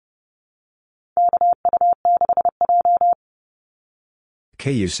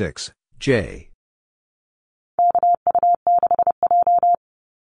KU6, J.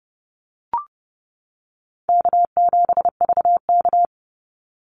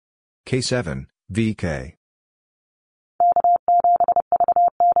 K7, VK.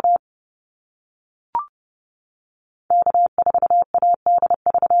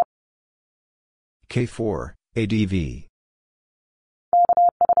 K4, ADV.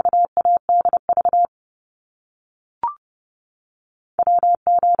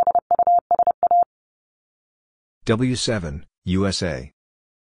 W7, USA.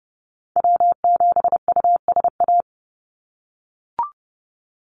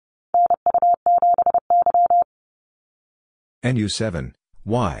 NU7,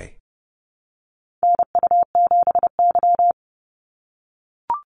 Y.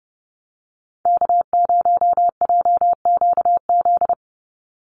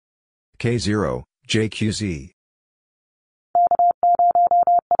 K0, JQZ.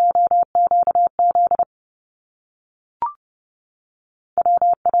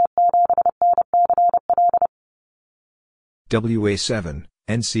 WA7,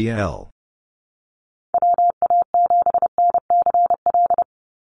 NCL.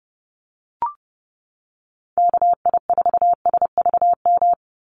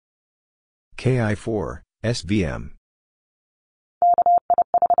 KI4, SVM.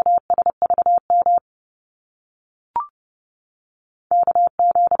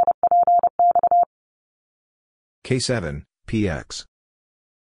 K7, PX.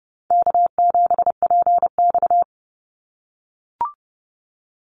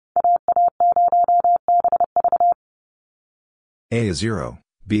 A0,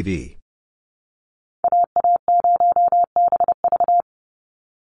 BV.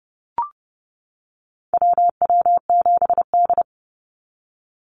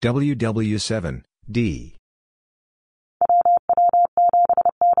 WW7, D.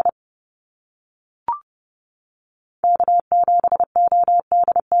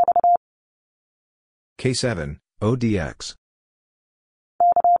 K7, ODX.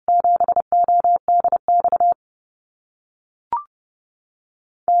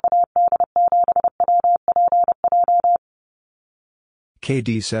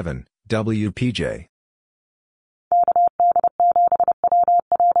 KD7, WPJ.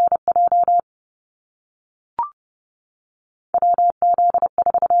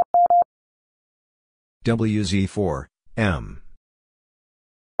 WZ4, M.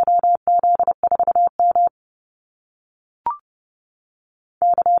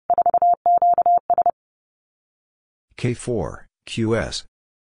 K4, QS.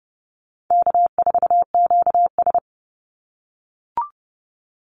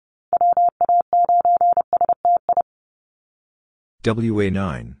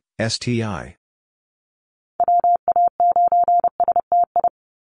 WA9, STI.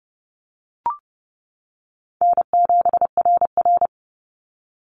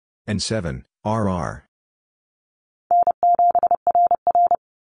 N7, RR.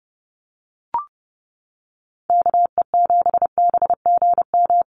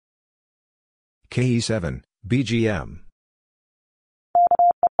 KE7, BGM.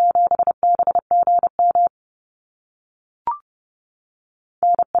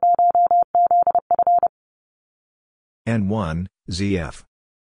 N1, ZF.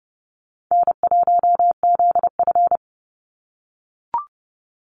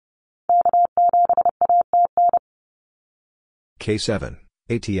 K7,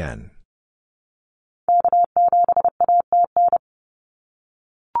 ATN.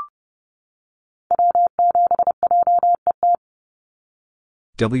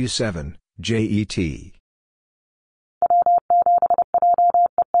 W7, JET.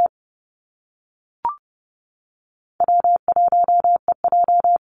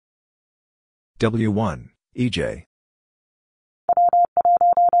 W1, EJ.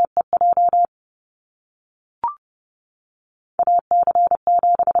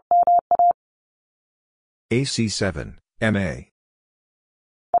 AC7, MA.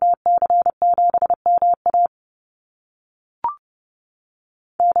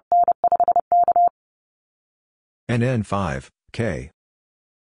 NN5, K.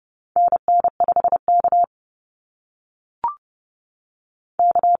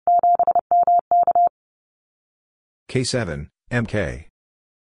 K7, MK.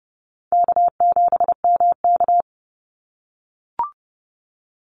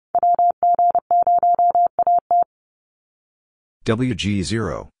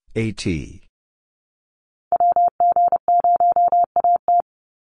 WG0, AT.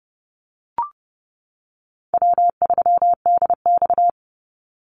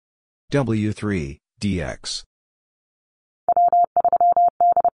 W3, DX.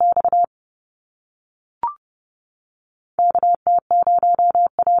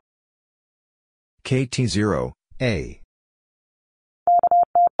 KT0, A.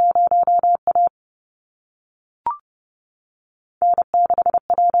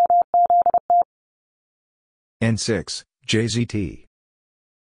 N6, JZT.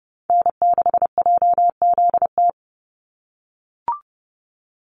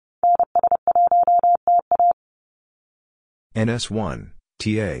 NS1,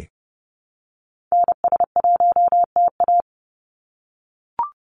 TA.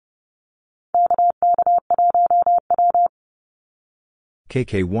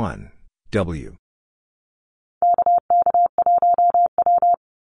 KK1, W.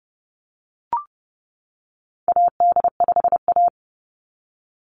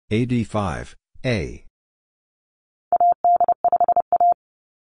 AD5, A.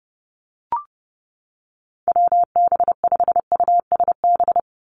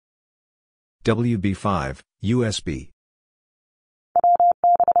 WB5, USB.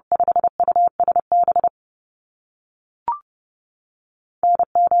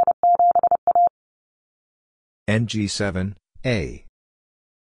 NG7, A.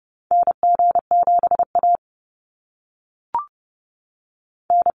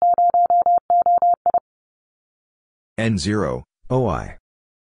 N0, OI.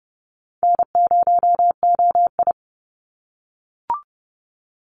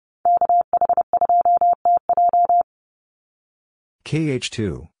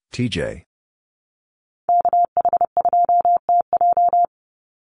 KH2, TJ.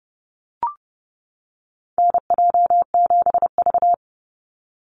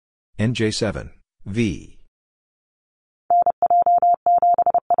 NJ7, V.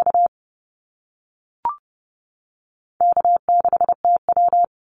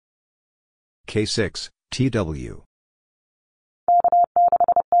 K6, TW.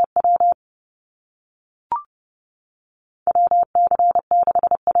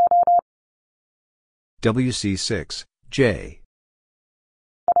 WC6, J.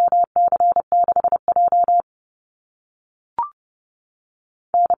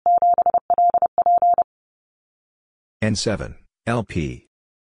 N7, LP.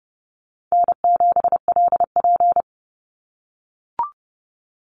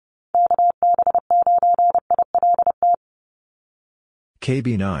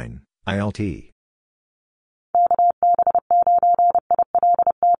 KB9, ILT.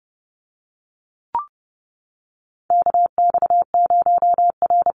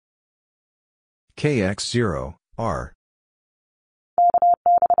 KX0, R.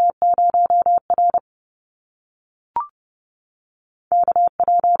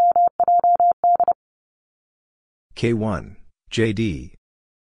 K1, JD.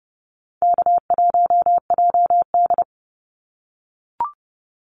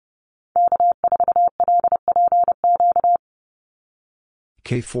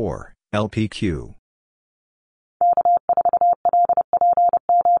 K4, LPQ.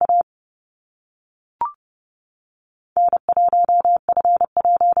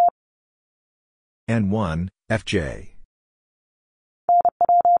 N1, FJ.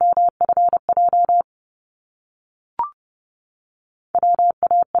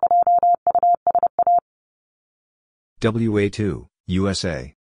 WA2,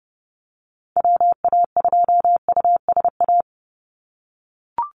 USA.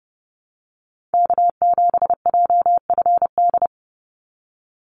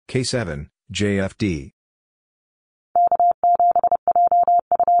 K7, JFD.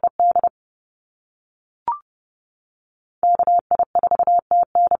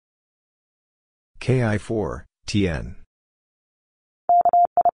 KI4, TN.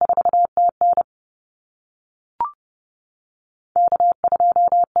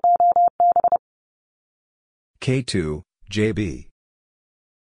 K2, JB.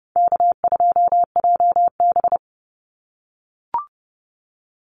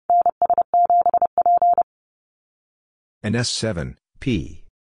 And S7, P.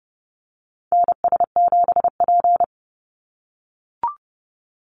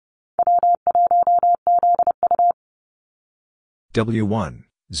 W1,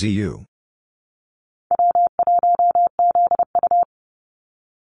 ZU.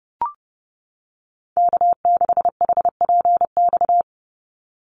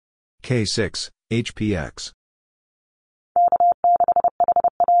 K6, HPX.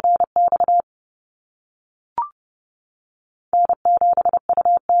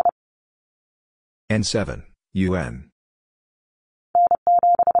 N7, UN.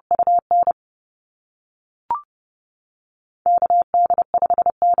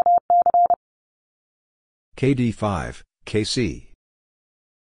 KD5, KC.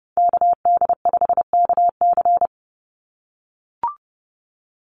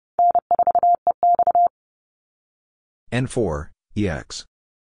 N4, EX.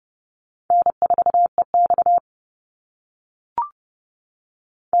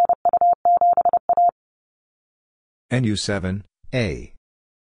 NU7, A.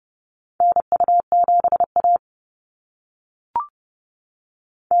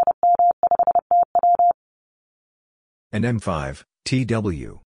 And M5,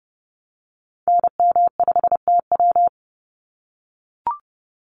 TW.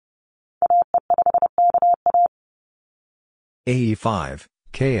 AE5,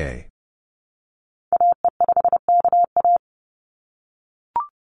 KA.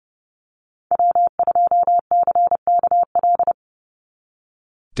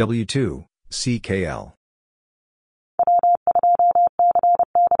 W2, CKL.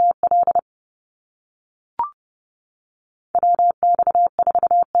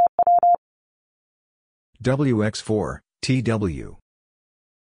 WX4, TW.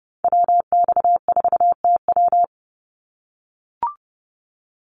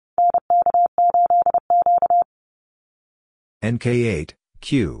 NK8,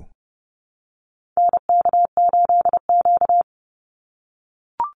 Q.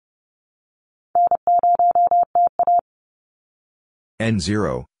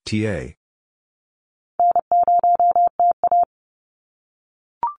 N0, TA.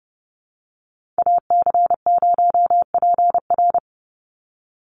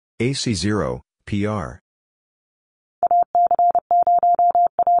 AC0, PR.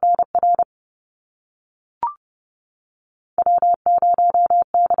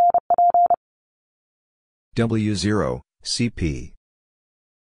 W0, CP.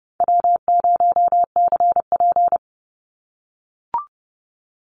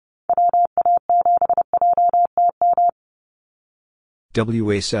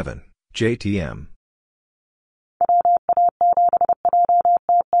 WA7, JTM.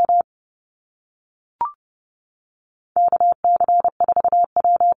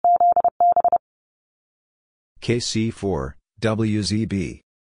 KC4, WZB.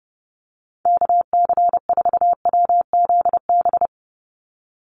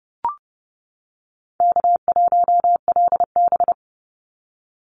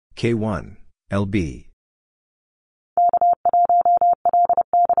 K1, LB.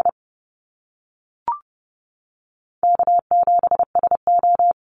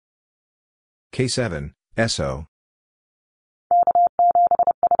 K7, SO.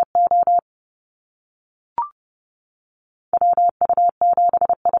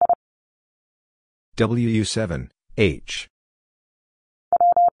 WU7, H.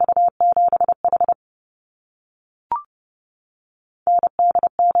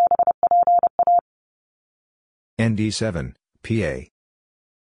 ND7, PA.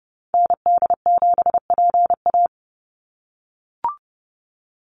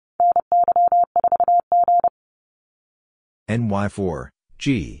 NY4,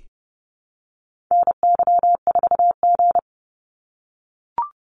 G.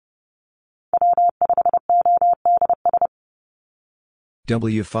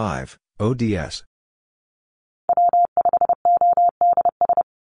 W5, ODS.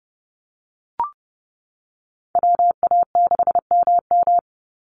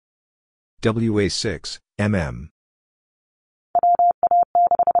 WA6, MM.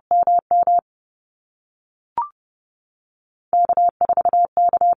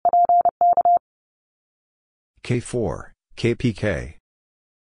 K4, KPK.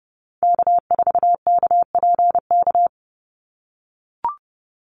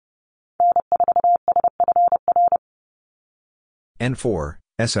 N4,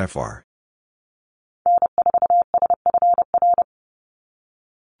 SFR.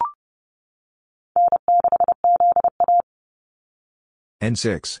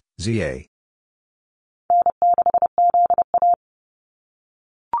 N6, ZA.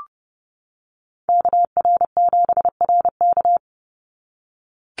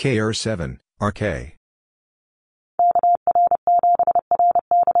 KR7, RK.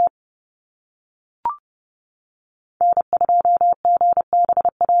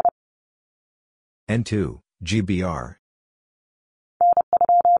 N2, GBR.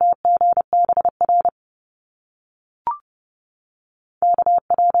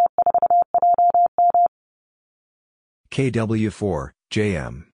 KW4,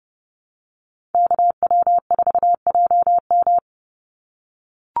 JM.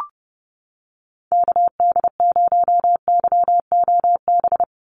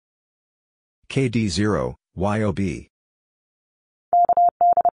 KD0, YOB.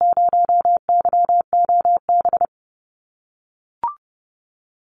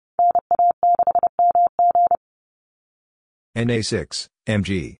 NA6,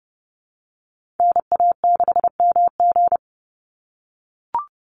 MG.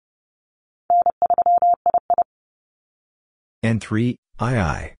 N3,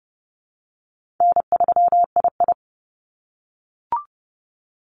 II.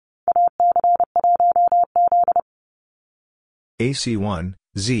 AC1,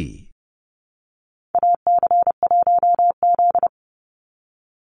 Z.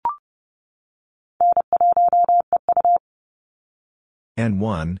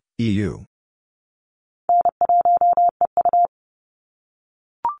 N1, EU.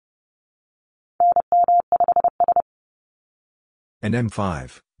 And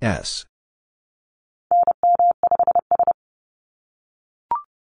M5, S.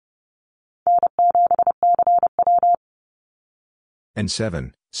 And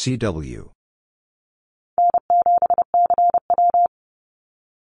 7, CW.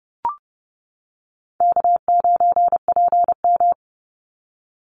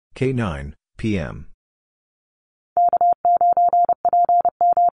 K9, PM.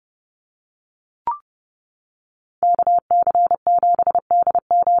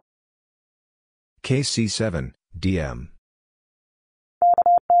 KC7, DM.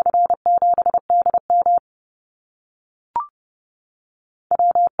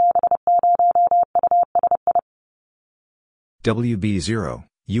 WB0,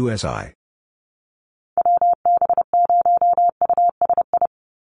 USI.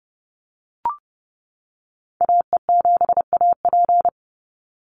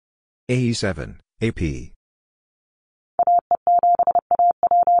 AE7, AP.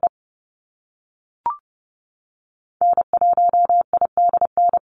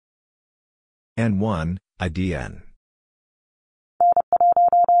 N1, IDN.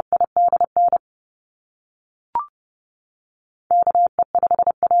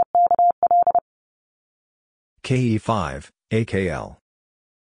 KE5, AKL.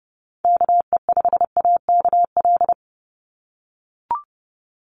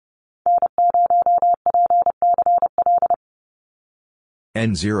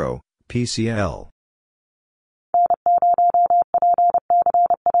 N0, PCL.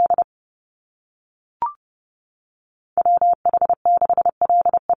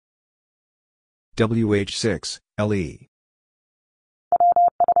 WH6, LE.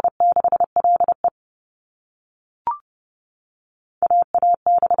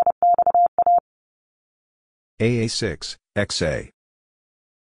 AA6, XA.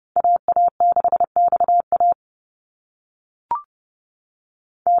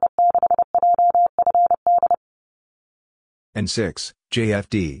 N6,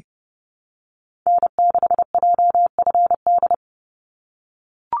 JFD.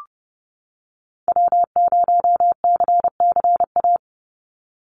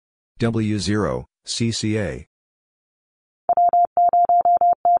 W0, CCA.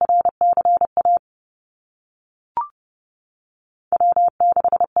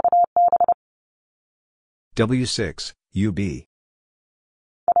 W6, UB.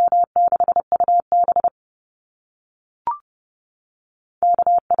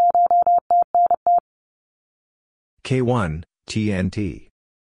 K1, TNT.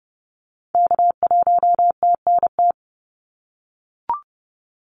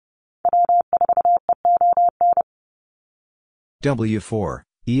 W4,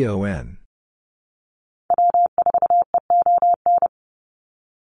 EON.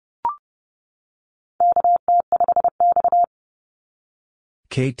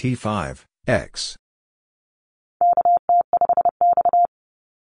 KT5, X.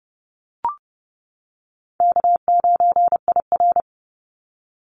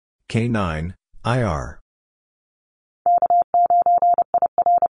 K9, IR.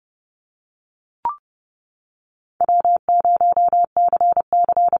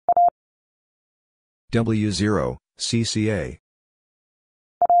 W0, CCA.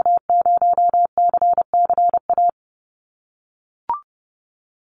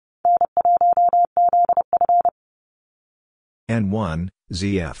 N1,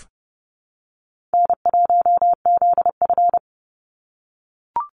 ZF.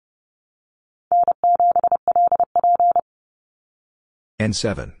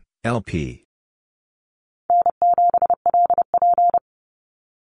 N7, LP.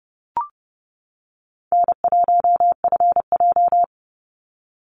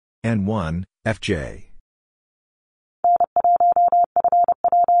 N1, FJ.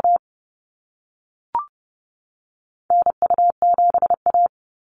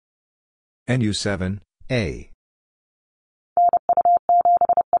 NU7, A.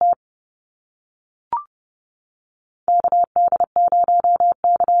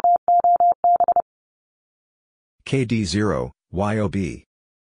 KD0, YOB.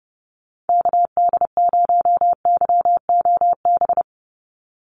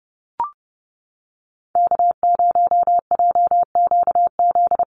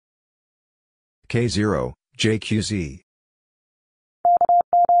 K0, JQZ.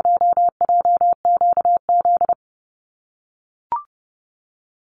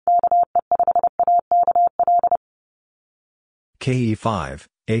 KE5,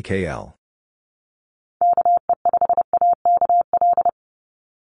 AKL.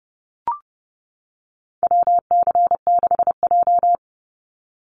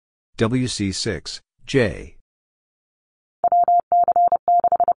 WC6, J.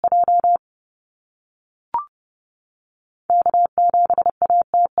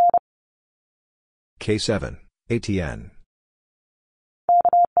 K7, ATN.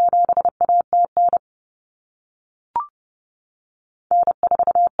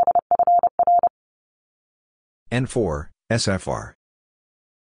 N4, SFR.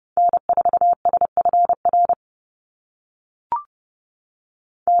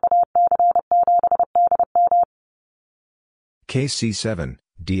 KC7,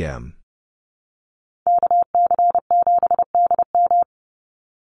 DM.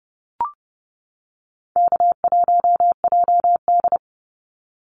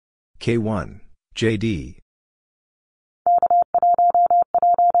 K1, JD.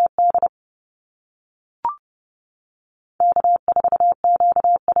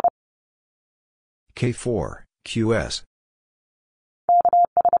 K4, QS.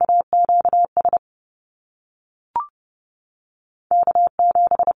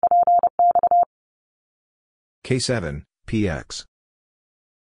 K7, PX.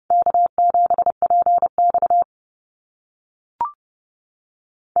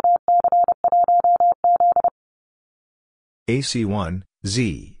 AC1,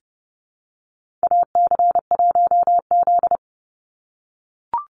 Z.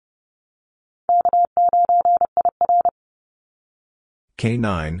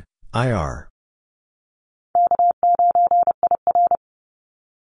 K9, IR.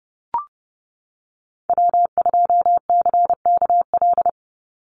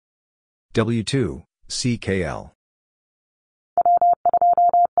 W2, CKL.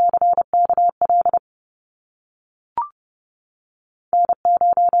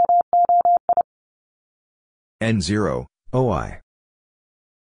 N0, OI.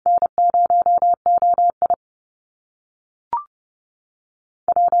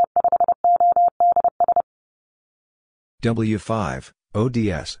 W5,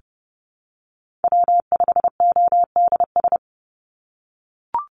 ODS.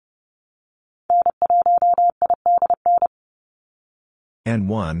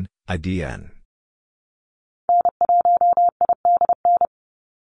 N1, IDN.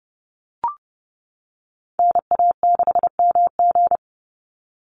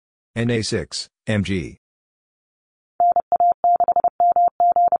 NA6, MG.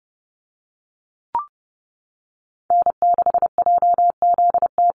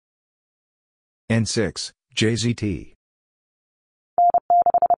 N6, JZT.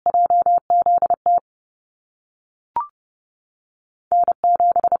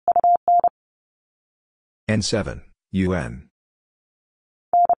 N7, UN.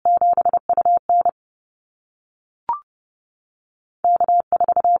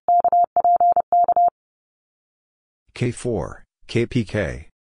 K4, KPK.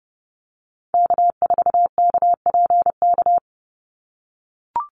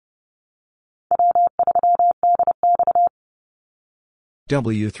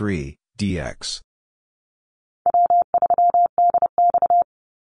 W3, DX.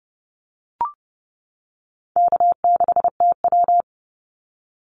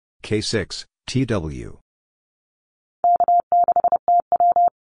 K6, TW.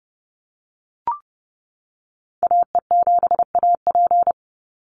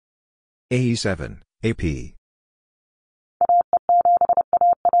 AE7, AP.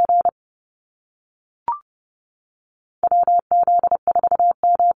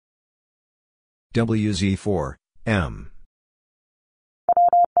 WZ4, M.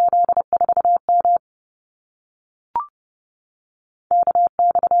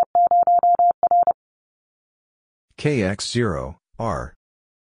 KX0, R.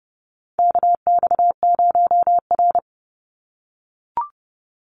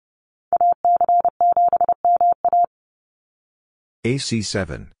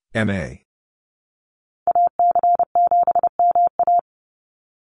 AC7, MA.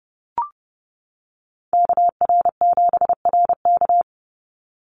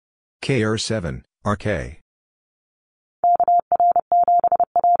 KR7, RK.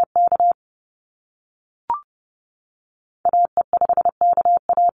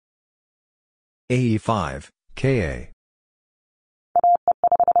 AE5, KA.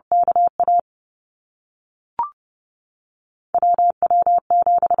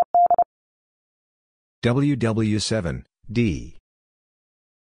 WW7, D.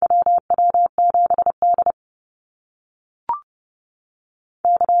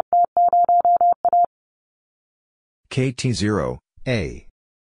 KT0, A.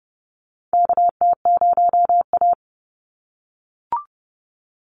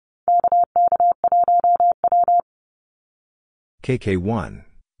 KK1,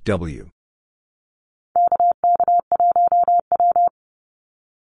 W.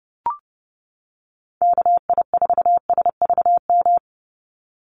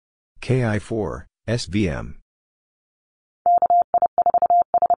 KI4, SVM.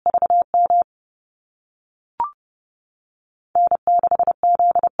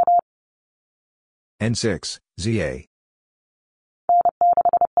 N6, ZA.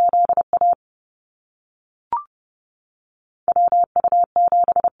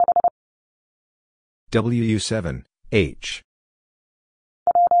 WU7, H.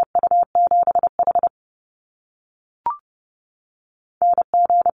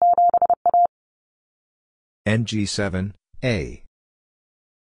 NG7, A.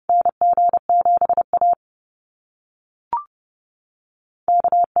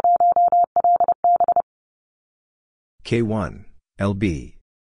 K1, LB.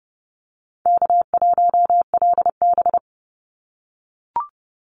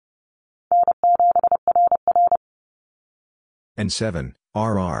 N7,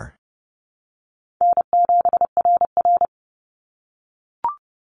 RR.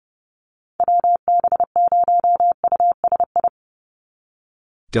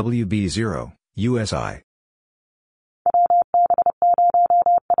 WB0, USI.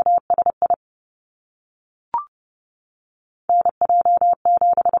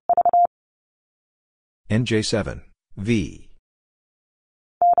 NJ7, V.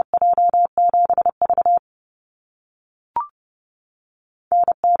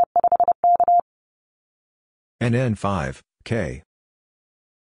 NN5, K.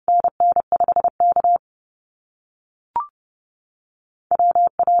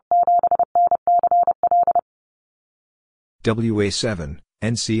 WA7,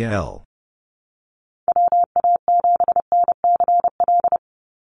 NCL.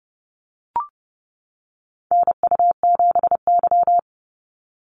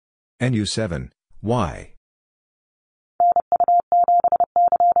 NU7, Y.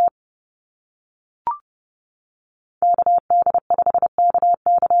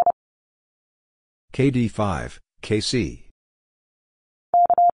 KD5, KC.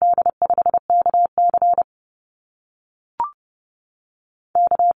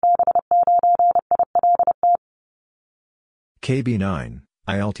 KB9,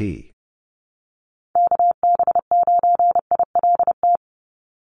 ILT.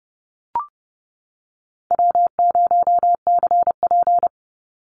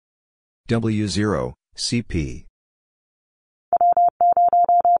 W0, CP.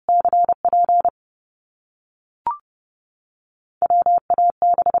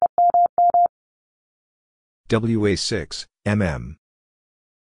 WA6, MM.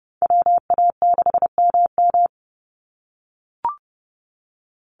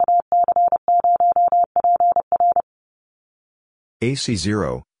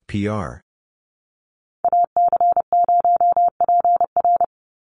 AC0, PR.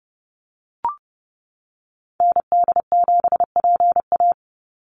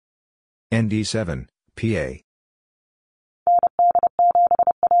 ND7, PA.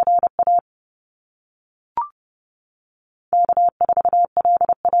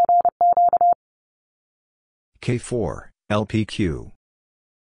 K4, LPQ.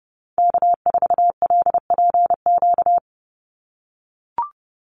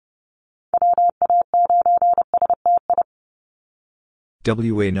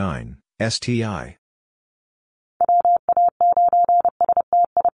 WA9, STI.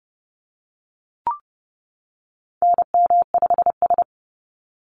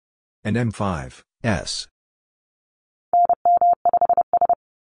 And M5, S.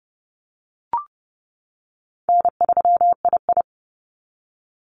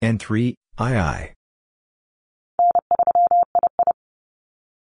 N3, II.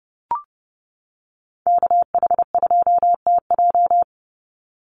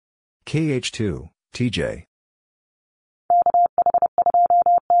 KH2, TJ.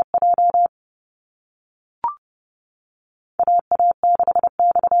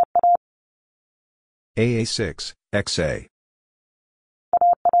 AA6, XA.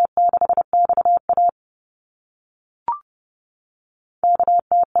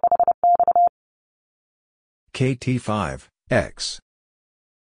 KT5, X.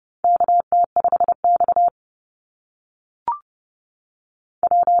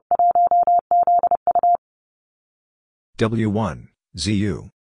 W1, ZU.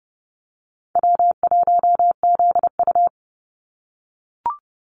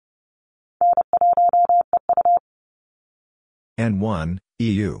 N1,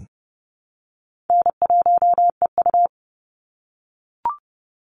 EU.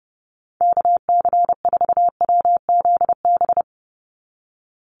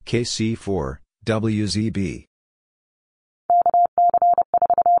 KC4, WZB.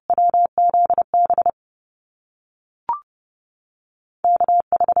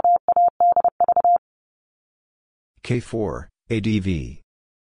 K4, ADV.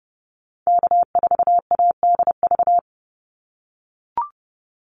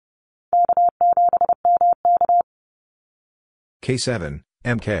 K7,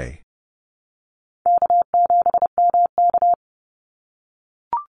 MK.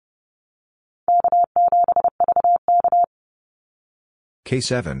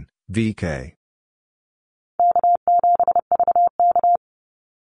 K7, VK.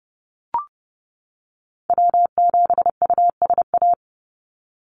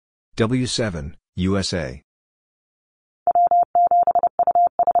 W7, USA.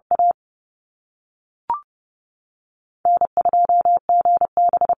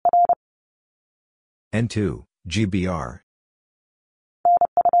 N2, GBR.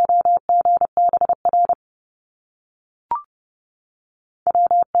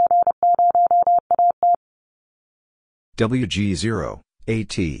 WG0,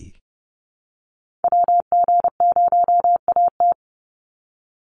 AT.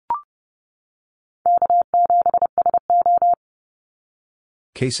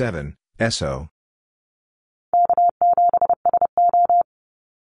 K7, SO.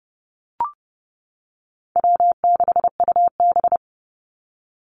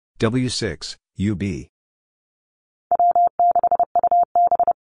 W6, UB.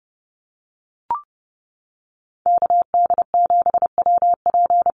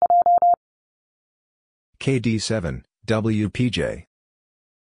 KD7, WPJ.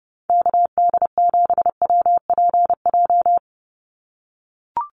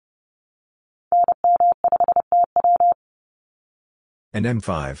 And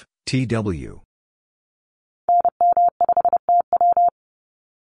M5, TW.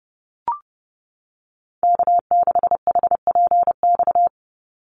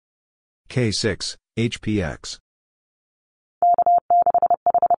 K6, HPX.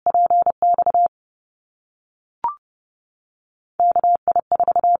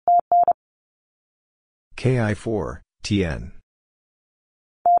 KI4, TN.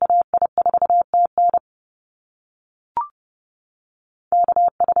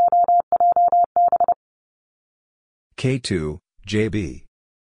 K2, JB.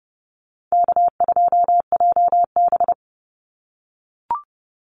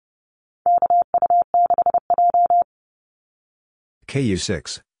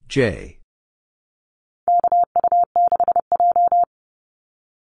 KU6, J.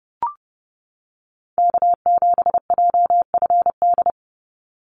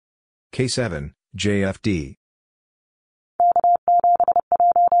 K7, JFD.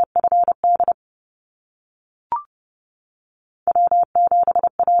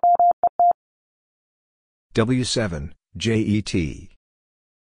 W7, JET.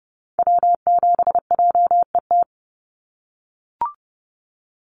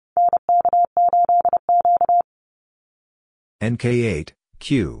 NK8,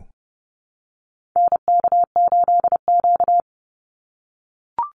 Q.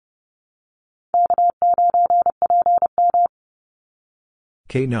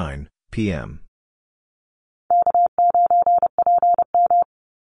 K9, PM.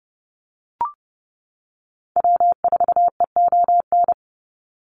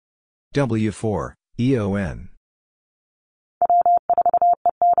 W4, EON.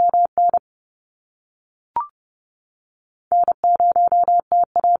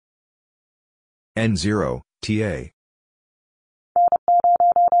 N0, TA.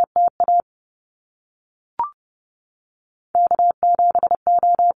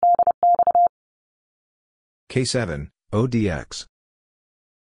 K7, ODX.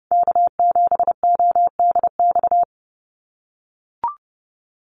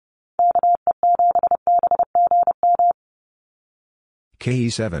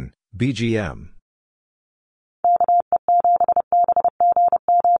 KE7, BGM.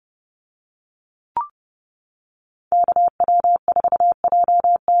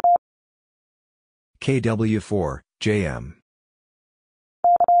 KW4, JM.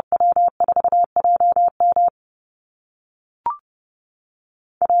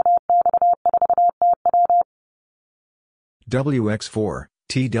 WX4,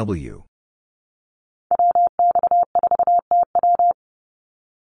 TW.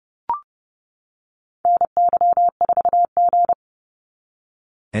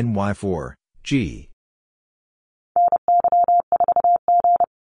 NY4, G.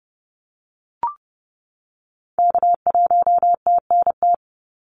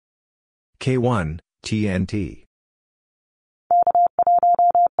 K1, TNT.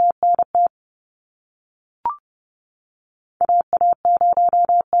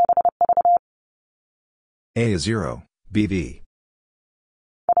 A0, BV.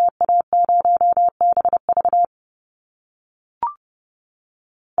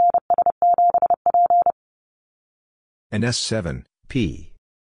 And S7, P.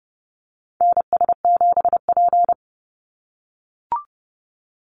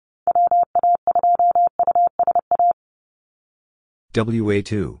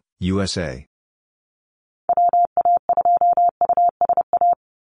 WA2, USA.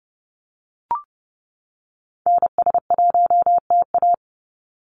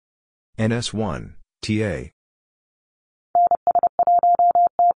 NS1, TA.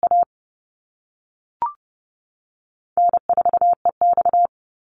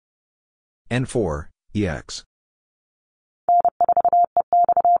 N4, EX.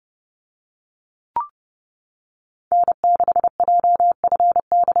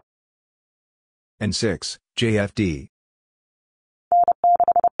 N6, JFD.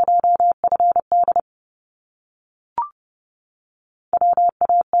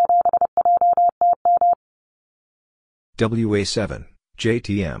 WA7,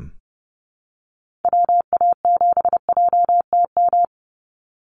 JTM.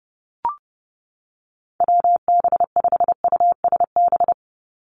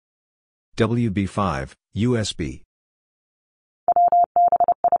 WB5, USB.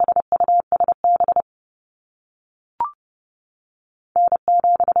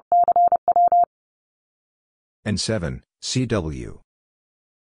 N7, CW.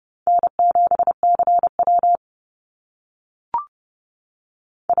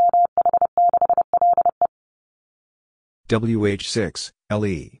 WH6,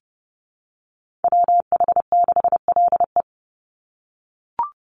 LE.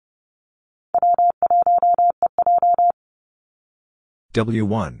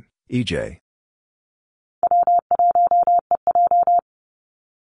 W1, EJ.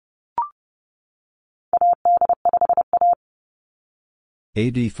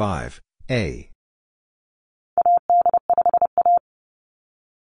 AD5, A.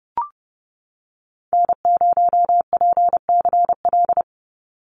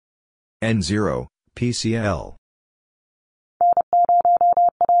 N0, PCL.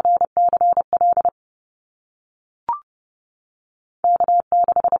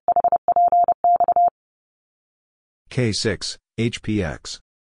 K6, HPX.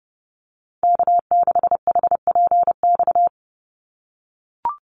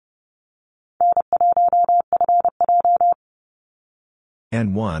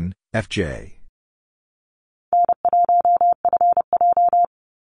 N1, FJ.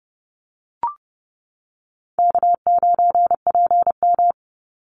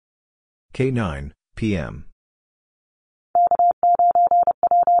 K9, PM.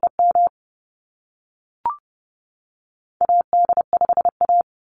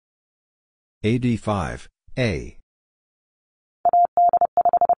 AD5, A.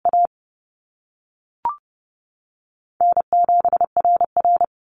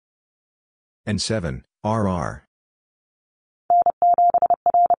 N7, RR.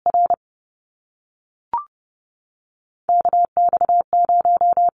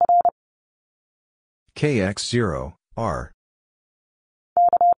 KX0, R.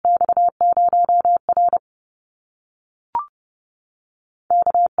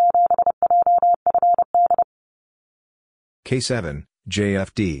 K7,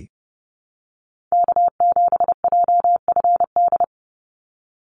 JFD.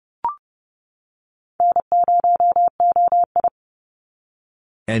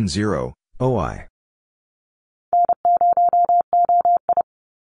 N0, OI.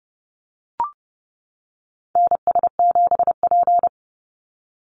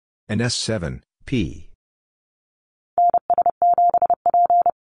 And S7, P.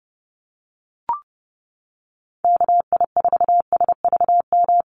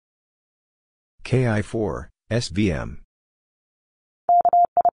 KI4, SVM.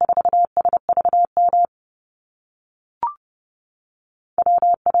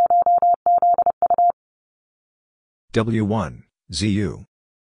 W1, ZU.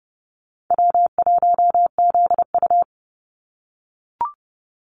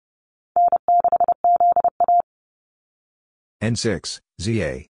 N6,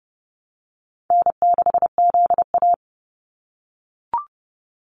 ZA.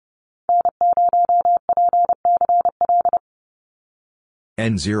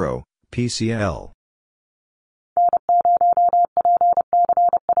 N0, PCL.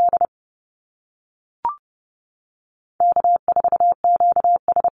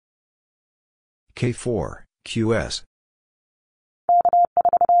 K4, QS.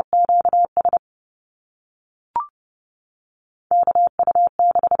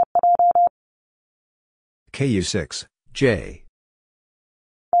 KU6, J.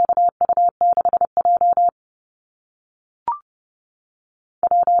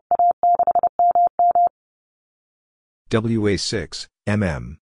 WA6,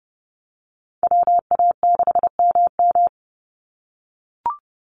 MM.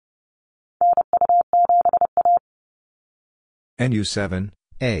 NU7,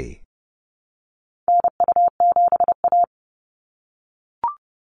 A.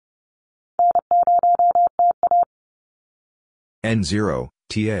 N0,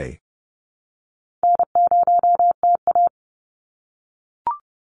 TA.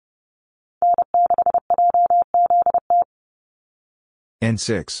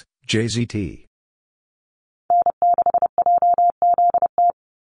 N6, JZT.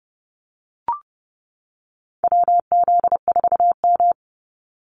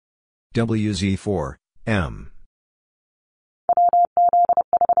 WZ4, M.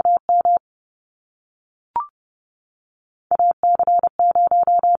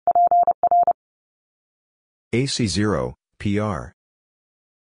 AC0, PR.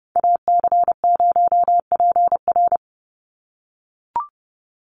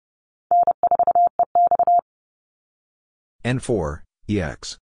 N4,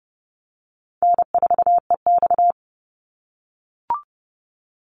 EX.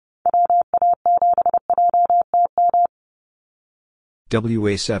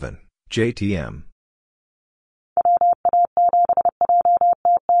 WA7, JTM.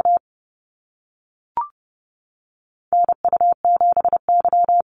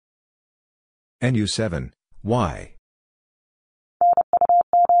 NU7, Y.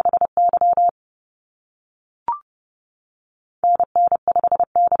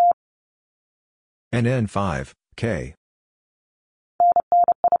 NN5, K.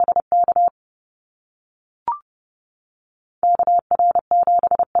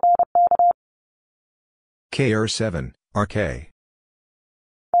 KR7, RK.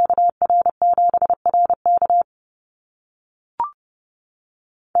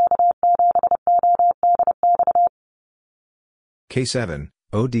 K7,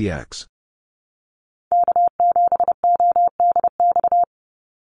 ODX.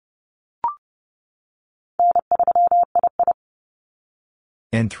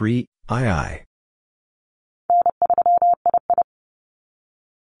 N3, II.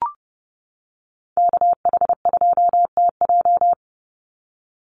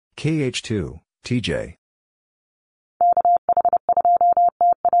 KH2, TJ.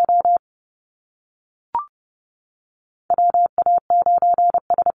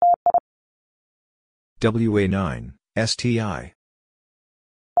 WA9, STI.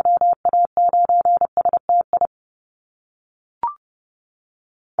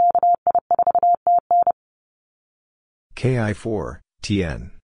 KI4,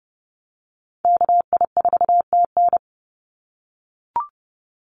 TN.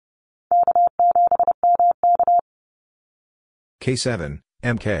 K7,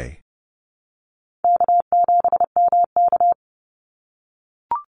 MK.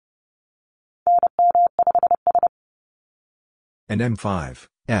 And M5,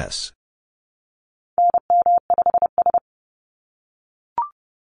 S.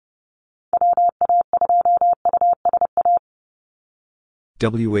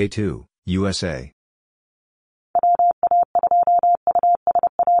 WA2, USA.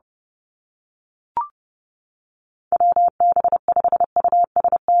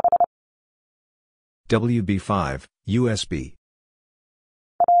 WB5, USB.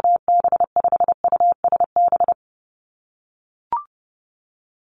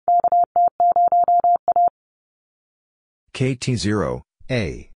 KT0,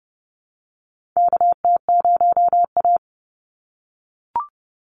 A.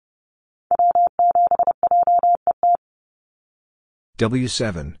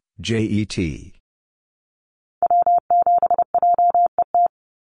 W7, JET.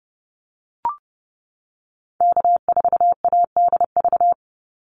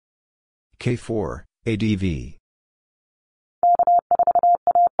 K4, ADV.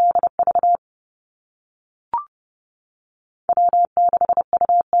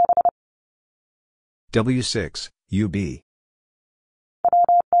 W6, UB.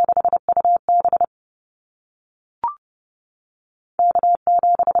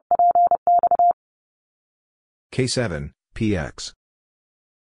 K7, PX.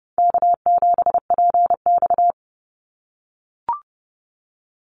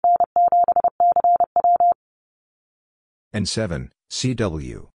 N7,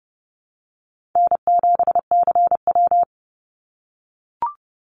 CW.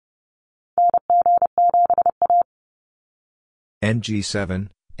 NG7,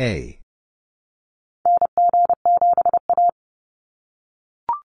 A.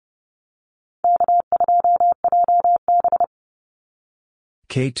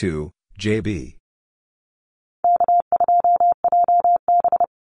 K2, JB.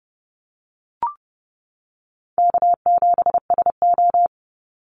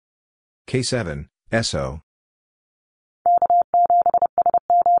 K7, SO.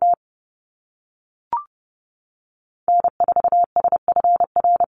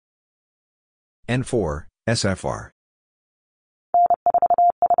 N4, SFR.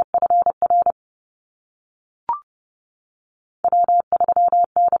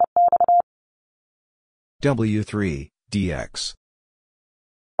 W3, DX.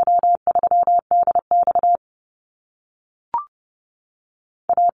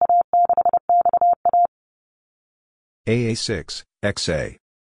 AA6, XA.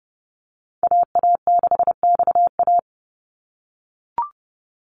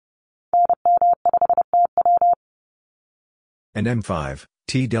 And M5,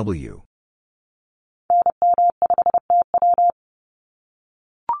 TW.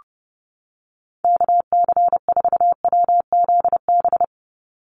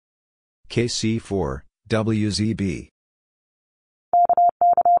 KC4, WZB.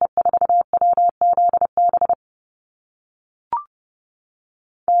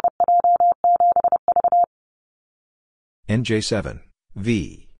 NJ7,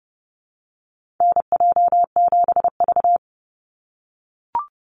 V.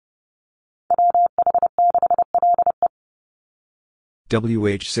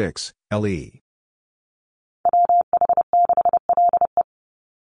 WH6, LE.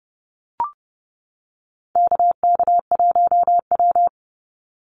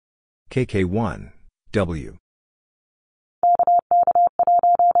 KK1, W.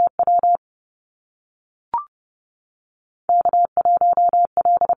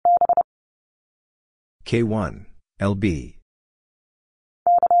 K1, LB.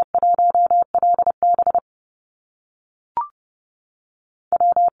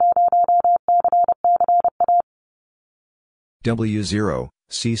 W0,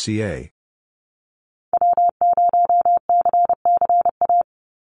 CCA.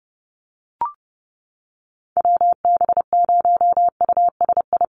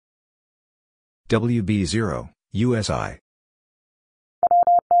 WB0, USI.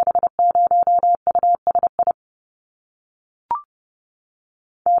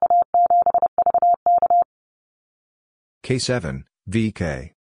 K7,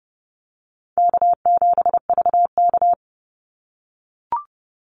 VK.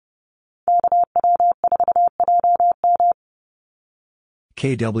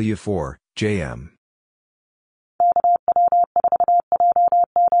 KW4, JM.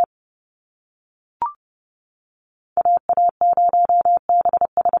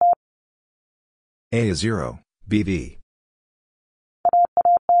 A0, BV.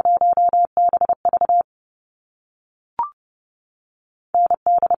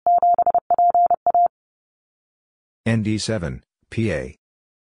 ND7, PA.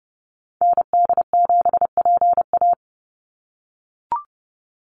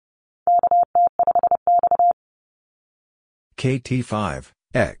 KT5,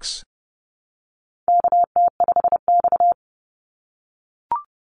 X.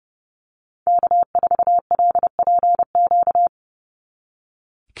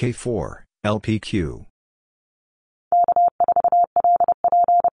 K4, LPQ.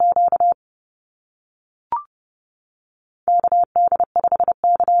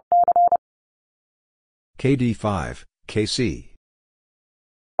 KD5, KC.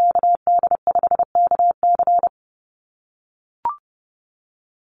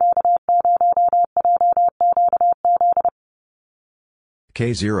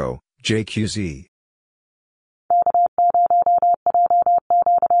 K0, JQZ.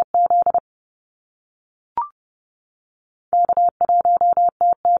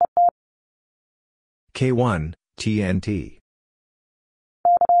 K1, TNT.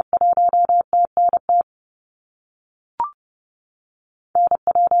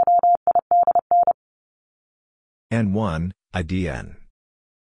 N1, IDN.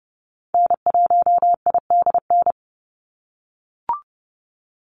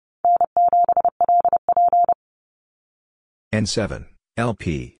 N7,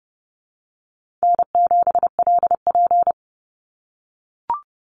 LP.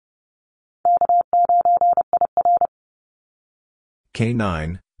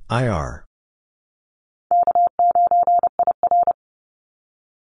 K9, IR.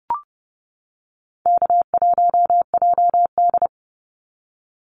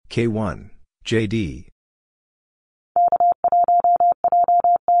 K1, JD.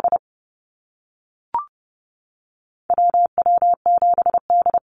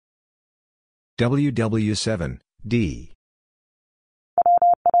 WW7, D.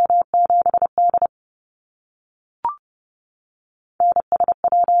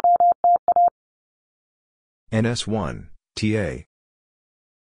 NS1, TA.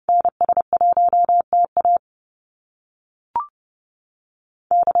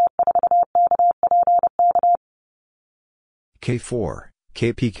 K4,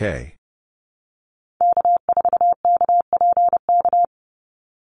 KPK.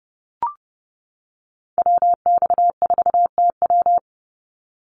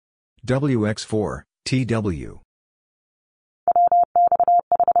 WX4, TW.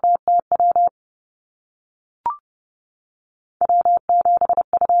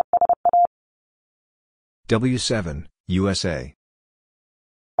 W7, USA.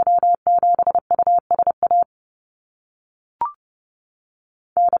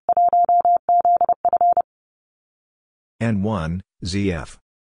 N1, ZF.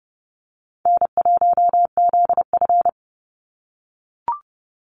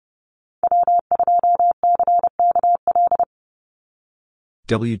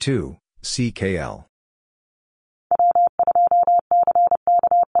 W2, CKL.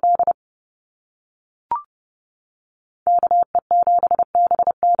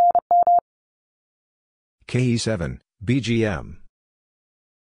 KE7, BGM.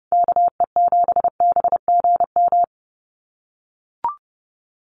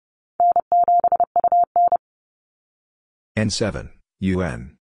 N7,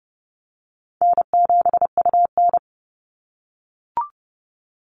 UN.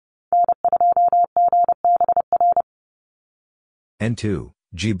 N2,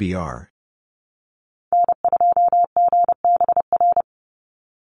 GBR.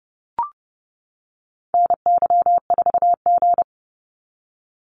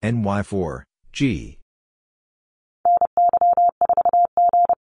 NY4, G.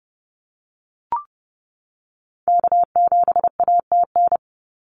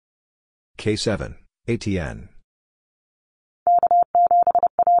 K7, ATN.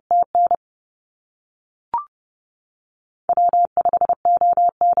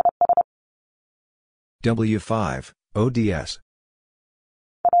 W5, ODS.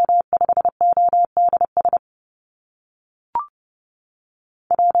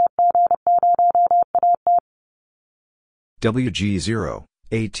 WG0,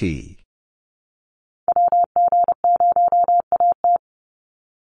 AT.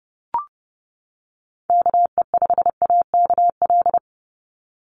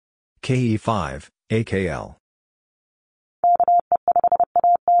 KE5, AKL.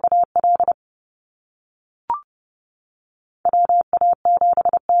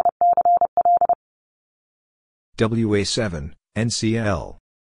 WA7, NCL.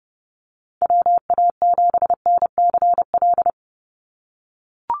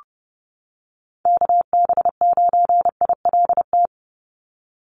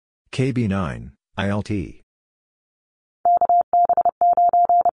 KB9, ILT.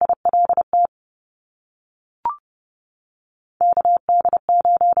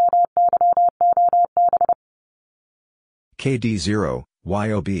 KD0,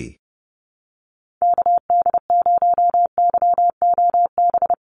 YOB.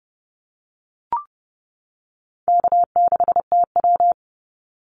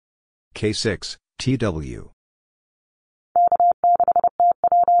 K6, TW.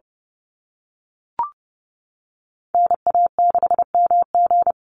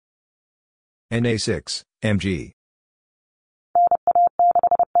 NA6, MG.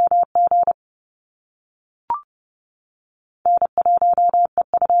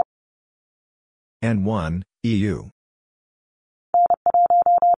 N1, EU.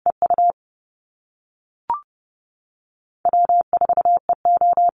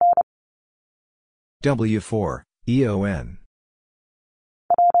 W4, EON.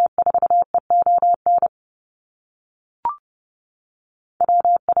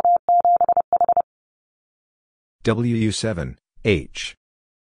 WU7, H.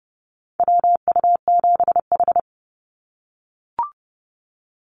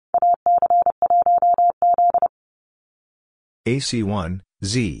 AC1,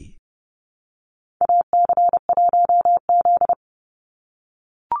 Z.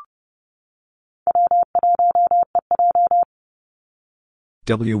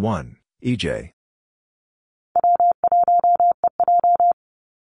 W1, EJ.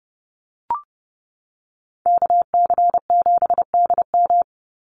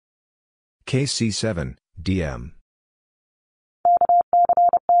 KC7, DM.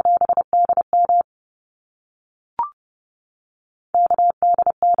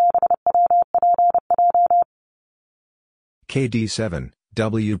 KD7,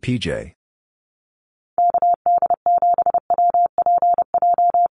 WPJ.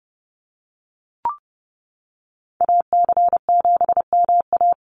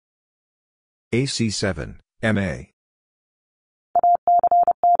 AC7, MA.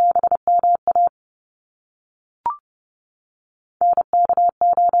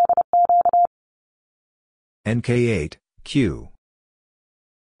 NK8, Q.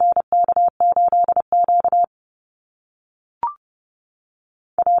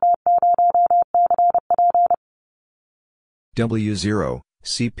 W0,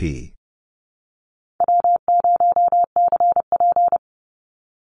 CP.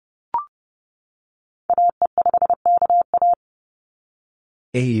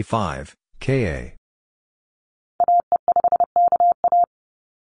 AE5, KA.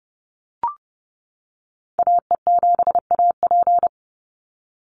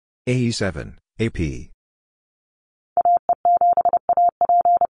 AE7, AP.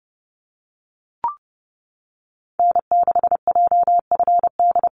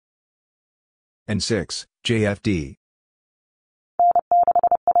 N6, JFD.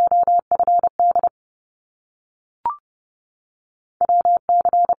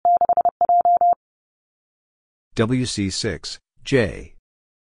 WC6, J.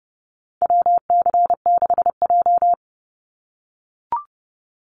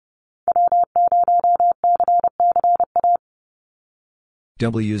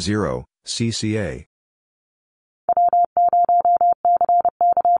 W0, CCA.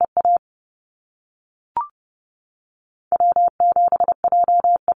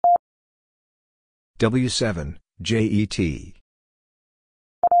 W7, JET.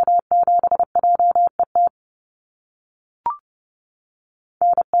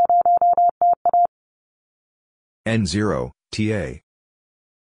 N0, TA.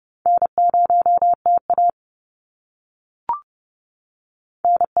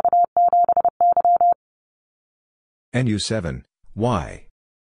 NU7, Y.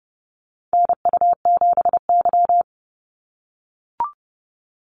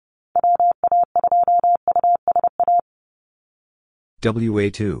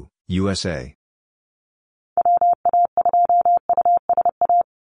 WA2, USA.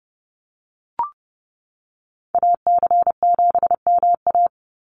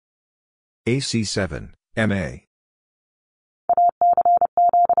 AC7, MA.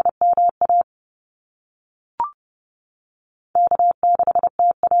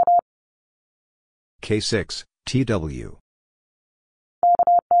 K6, TW.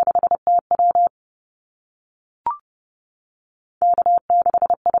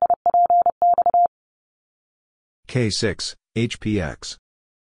 K6, HPX.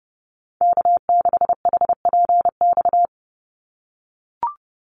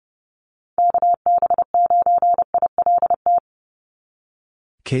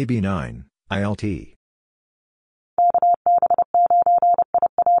 KB9, ILT.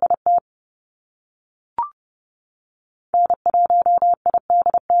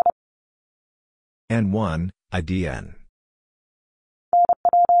 N1, IDN.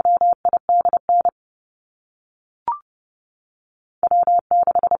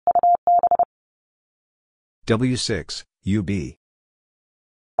 W6, UB.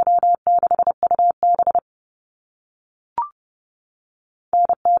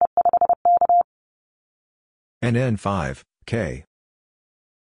 NN5, K.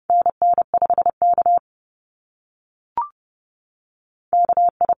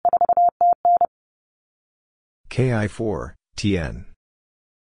 KI4, TN.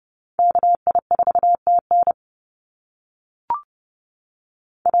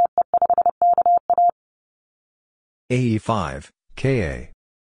 AE5, KA.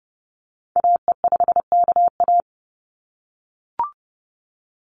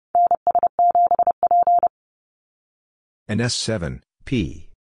 And S7, P.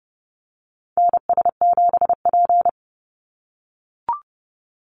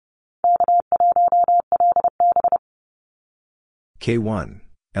 K1,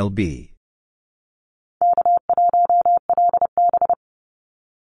 LB.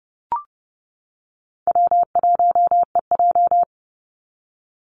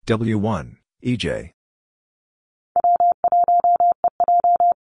 W1, EJ.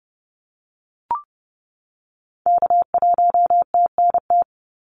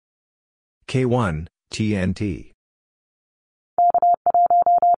 K1, TNT.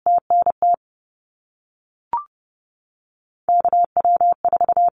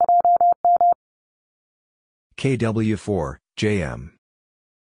 KW4, JM.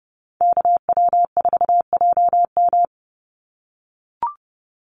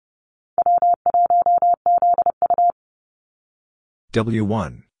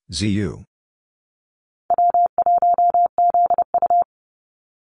 W1, ZU.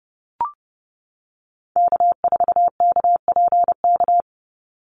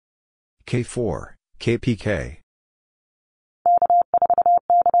 K4, KPK.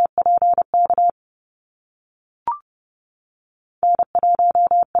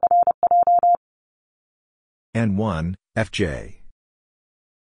 N1, FJ.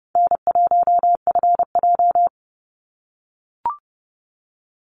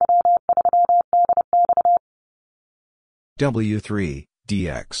 W3,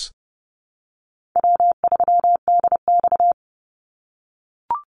 DX.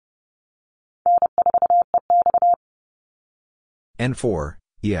 N4,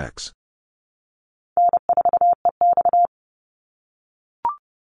 EX.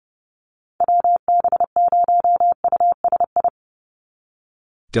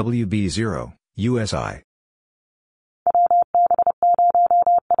 WB0, USI.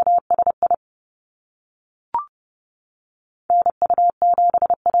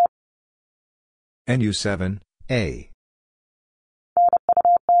 NU7, A.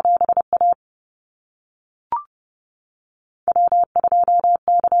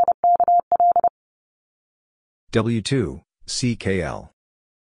 W2, CKL.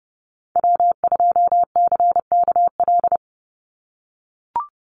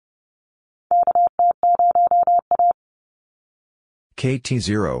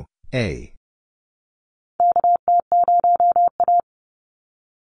 KT0, A.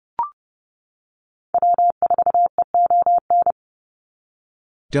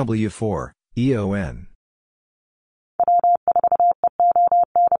 W4, EON.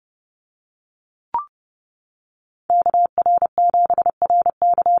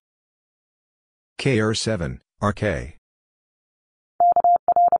 KR7, RK.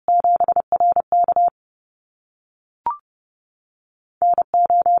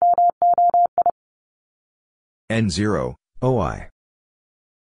 N0, OI.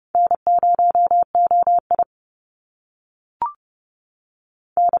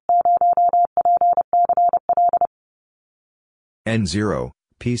 N0,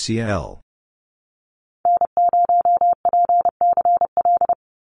 PCL.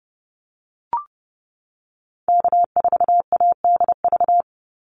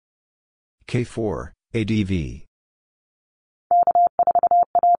 K4, ADV.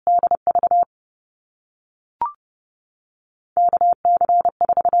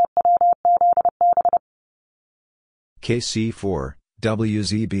 KC4,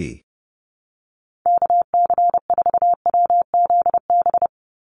 WZB.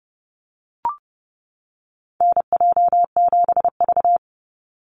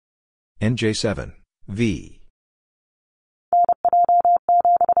 NJ7, V.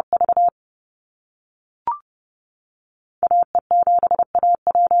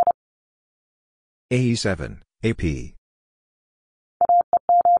 AE7, AP.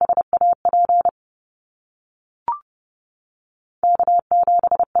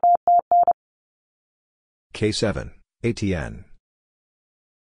 K7, ATN.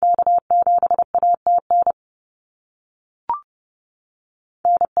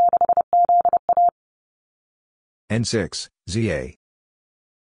 N6, ZA.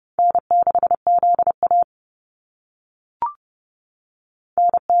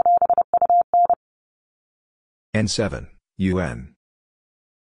 N7, UN.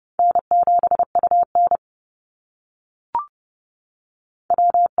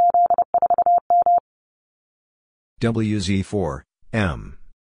 WZ4, M.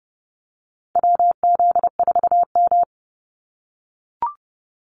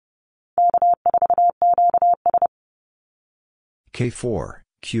 K4,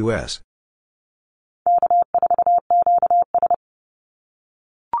 QS.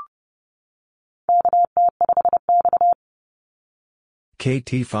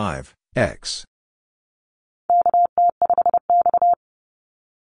 KT5, X.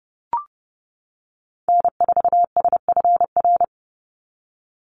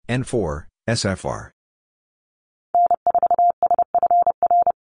 N4, SFR.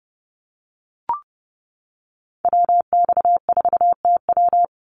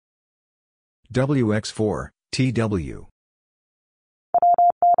 WX4, TW.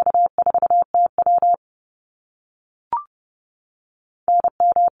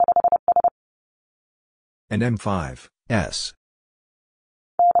 and M5, S.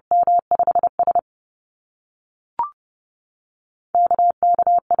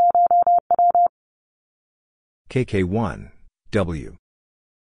 KK1, W.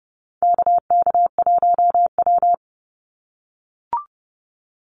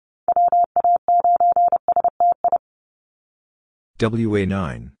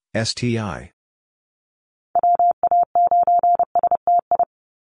 WA9, STI.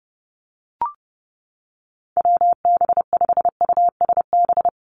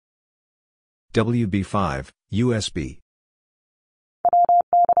 WB5, USB.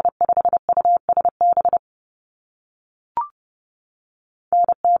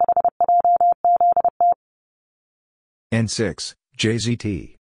 N6,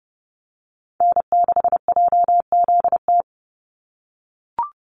 JZT.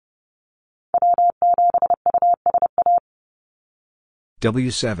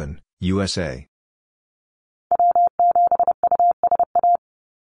 W7, USA.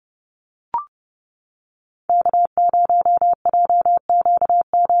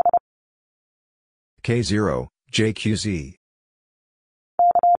 K0, JQZ.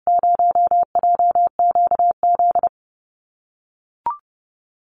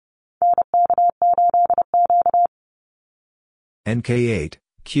 NK8,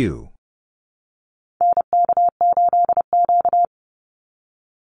 Q.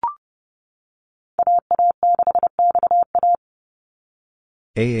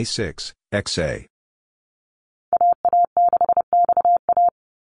 AA6, XA.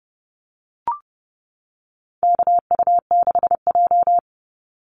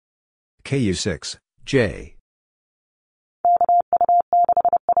 KU6, J.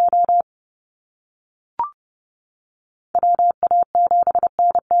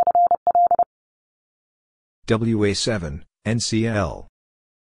 WA7, NCL.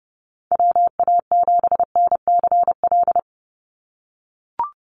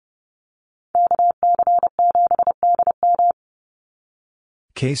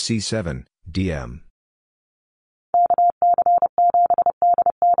 KC7, DM.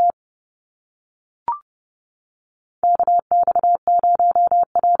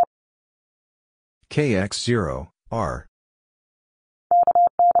 KX0, R.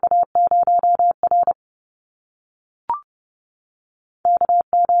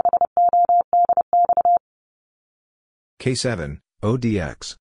 K7,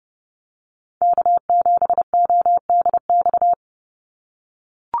 ODX.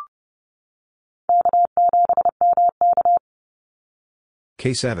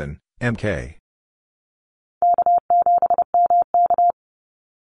 K7, MK.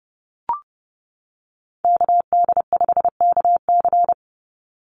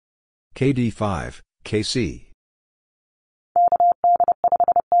 KD5, KC.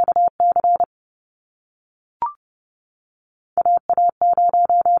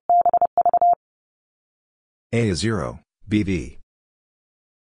 A0, BV.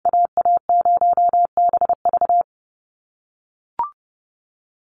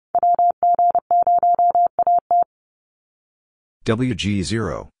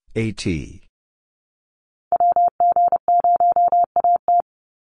 WG0, AT.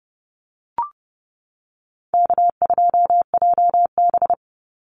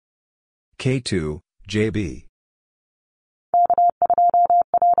 K2, JB.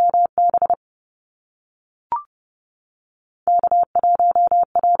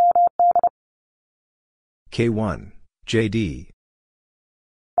 K1, JD.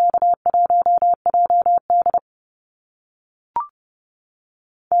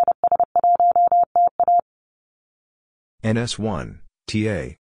 NS1,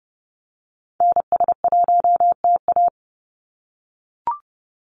 TA.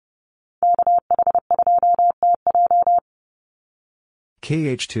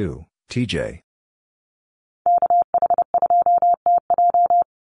 KH2, TJ.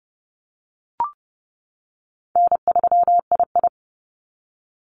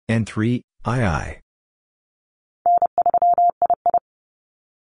 N3, II.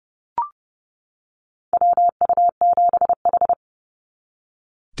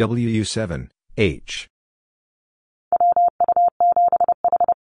 WU7, H.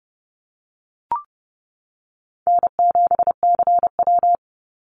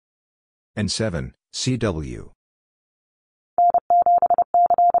 N7, CW.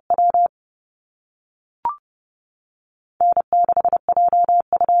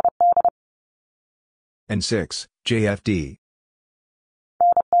 N6, JFD.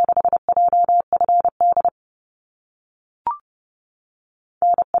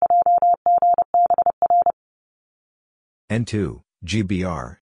 N2,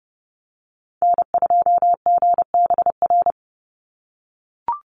 GBR.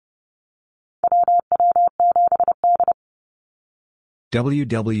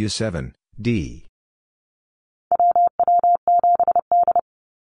 WW7, D.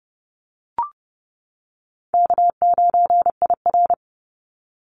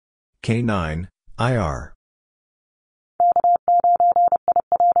 K9, IR.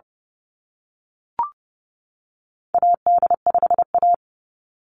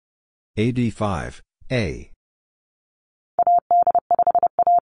 AD5, A.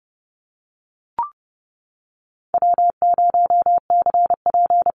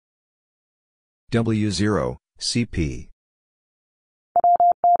 W0, CP.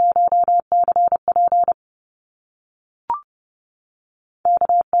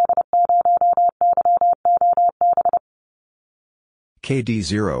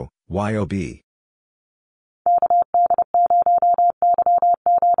 KD0, YOB.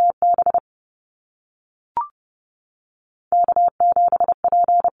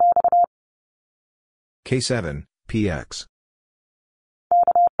 K7, PX.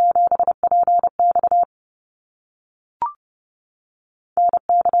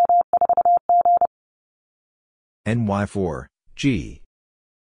 NY4, G.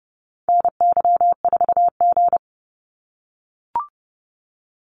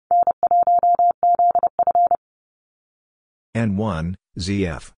 N1,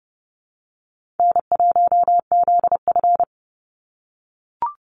 ZF.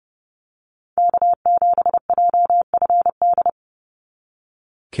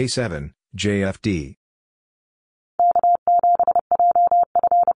 K7, JFD.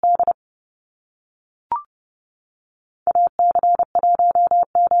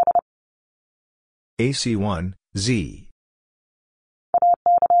 AC1, Z.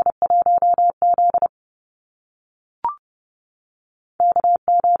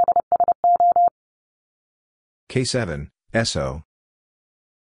 K7, SO.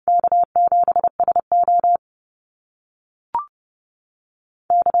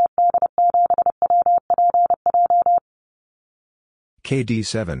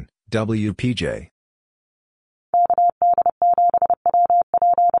 KD7, WPJ.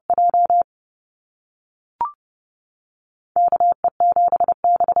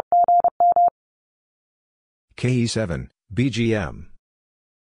 KE7, BGM.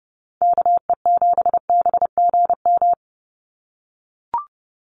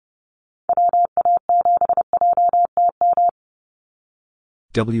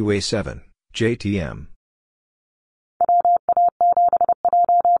 WA7, JTM.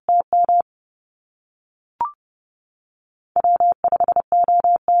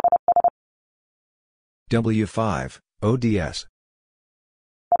 W5, ODS.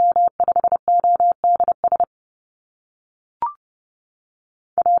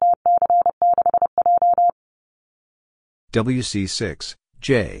 WC6,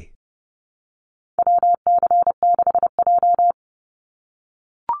 J.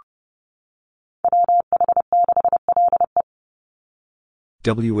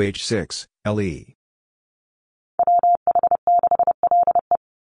 WH6, LE.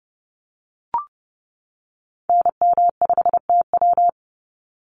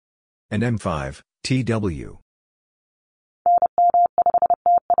 And M5, TW.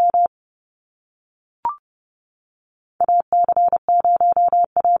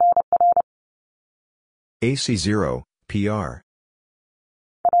 AC0, PR.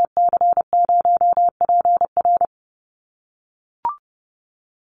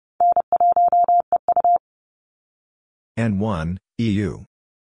 N1, EU.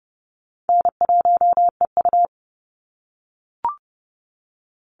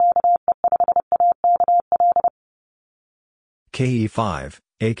 KE5,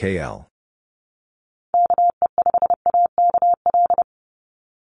 AKL.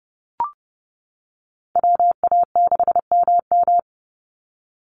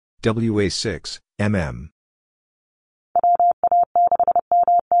 WA6, MM.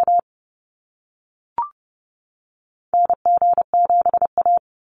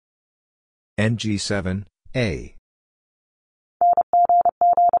 NG7, A.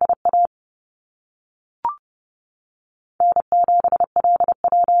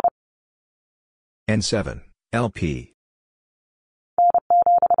 N7, LP.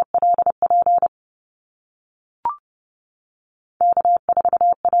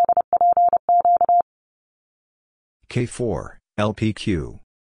 K4, LPQ.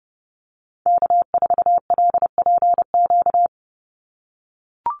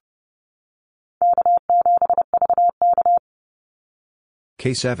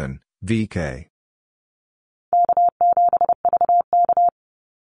 K7, VK.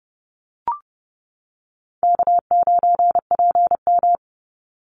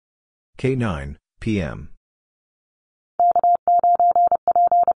 K9, PM.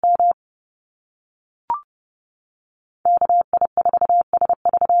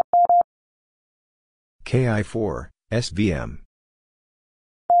 KI4, SVM.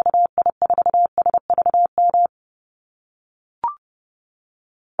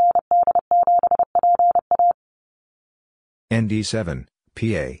 ND7,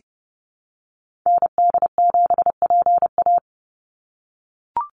 PA.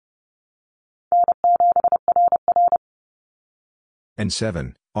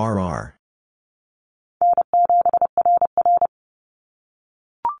 N7, RR.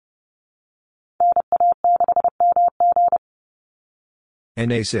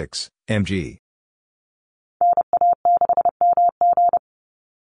 NA6, MG.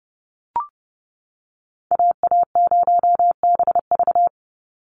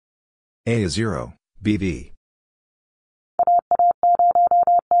 A0, BV.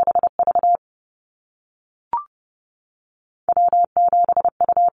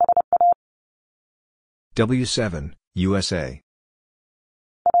 W7, USA.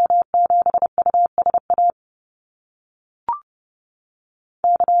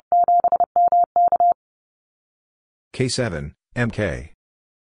 K7, MK.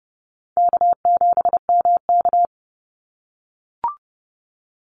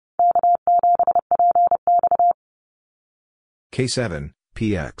 K7,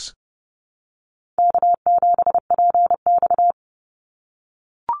 PX.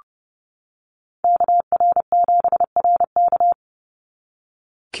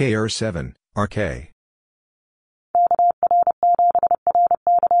 KR7, RK.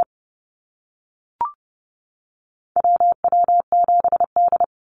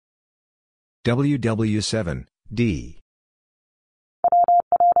 WW7, D.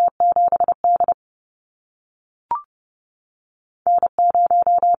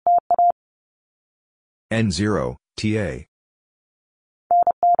 N0, TA.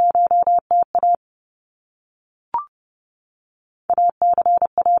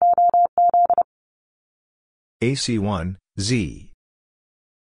 AC1, Z.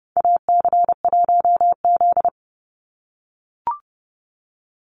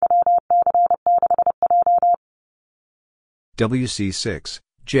 WC6,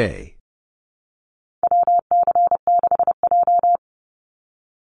 J.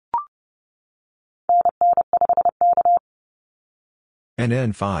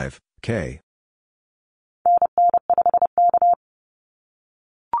 NN5, K.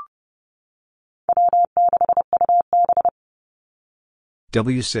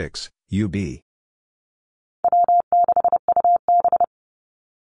 W6, UB.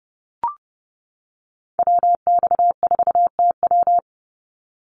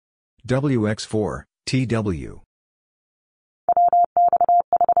 WX4, TW.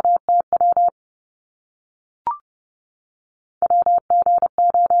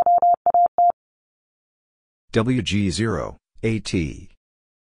 WG0, AT.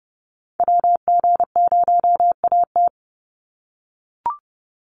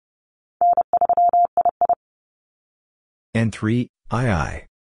 N3, II.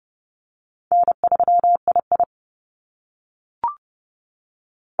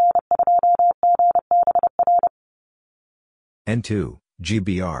 N2,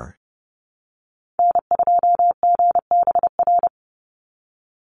 GBR.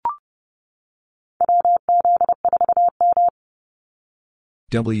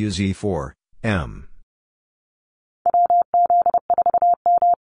 WZ4, M.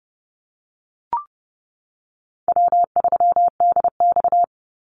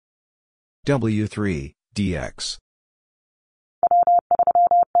 W3, DX.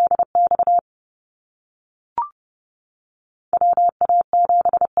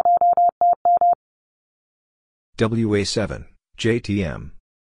 WA7, JTM.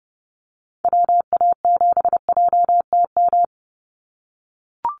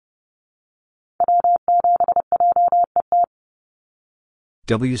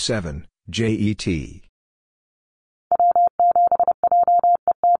 W7, JET.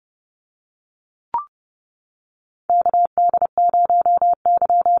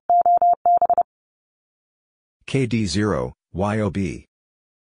 KD0, YOB.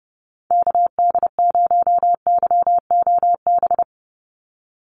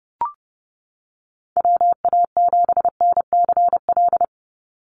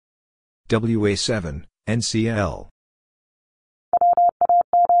 WA7, NCL.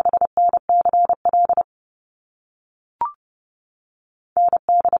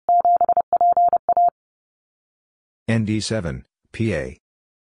 ND7, PA.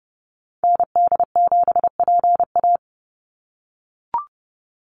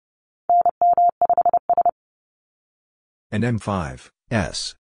 And M5,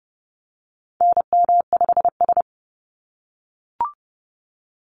 S.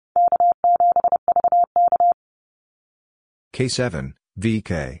 K7,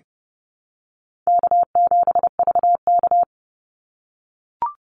 VK.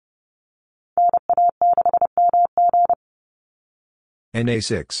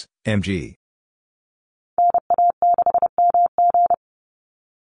 NA6, MG.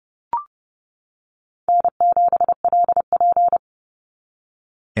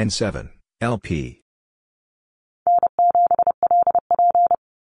 N7, LP.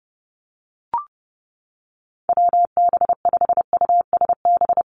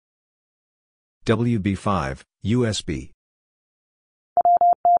 WB5, USB.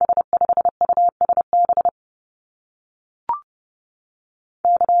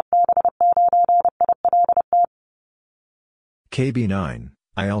 KB9,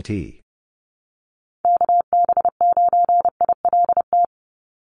 ILT.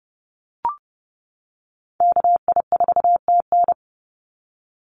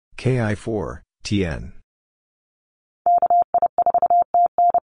 KI4, TN.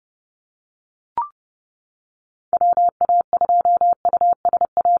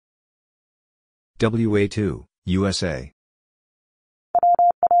 WA2, USA.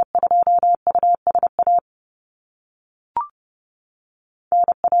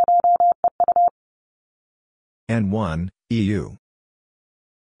 N1, EU.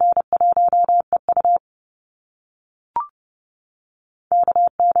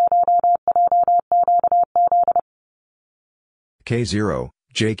 K0,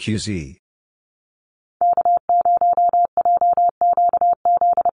 JQZ.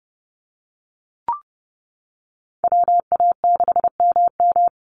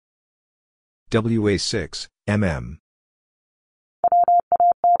 WA6, MM.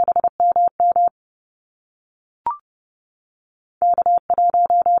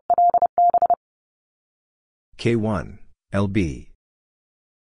 K1, LB.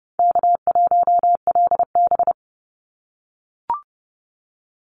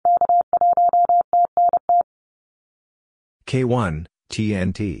 K1,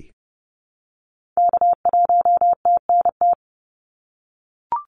 TNT.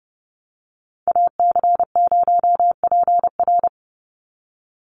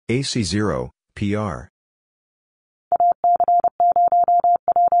 AC0, PR.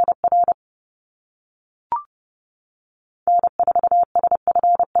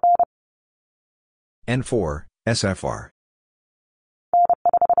 N4, SFR.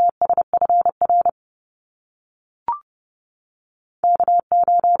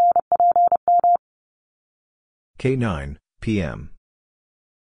 K9, PM.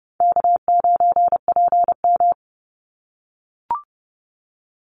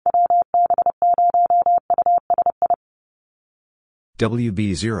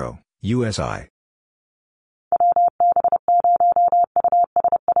 WB0, USI.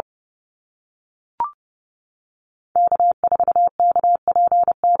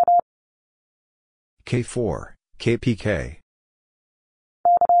 K4, KPK.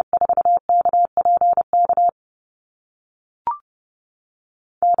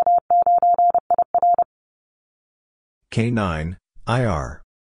 K9, IR.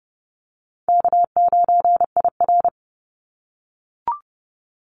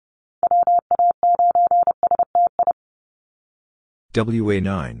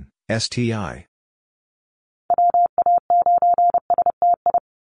 WA9, STI.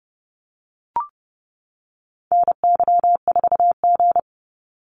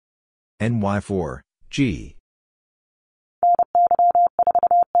 NY4, G.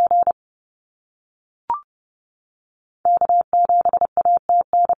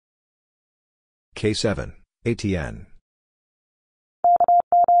 K7, ATN.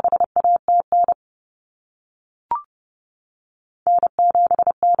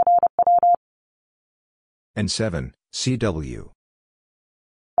 N7, CW.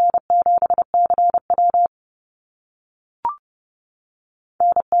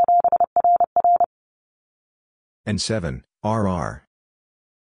 N7, RR.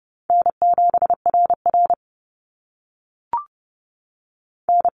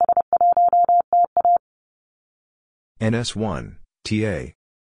 NS1, TA.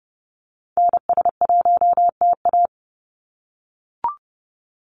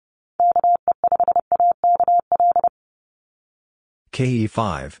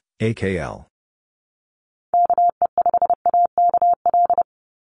 KE5, AKL.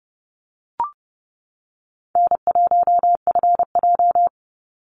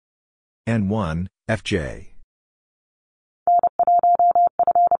 N1, FJ.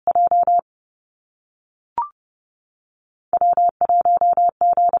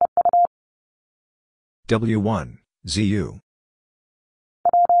 W1, ZU.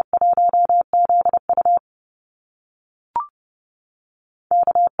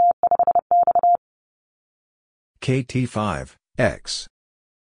 KT5, X.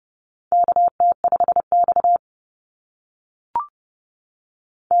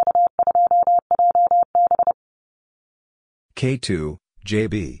 K2,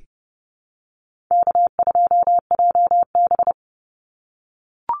 JB.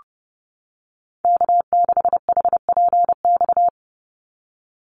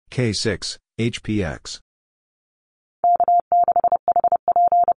 K6, HPX.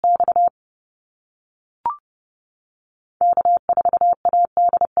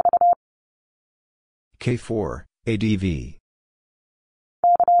 K4, ADV.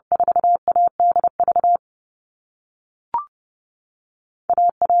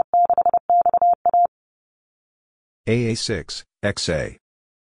 AA6, XA.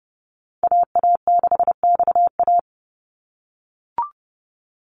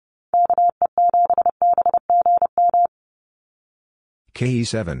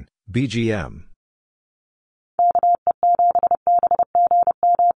 KE7, BGM.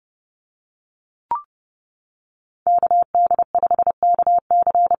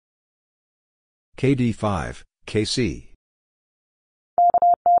 KD5, KC.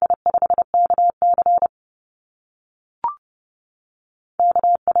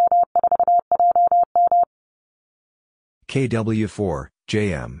 KW4,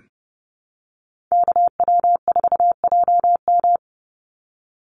 JM.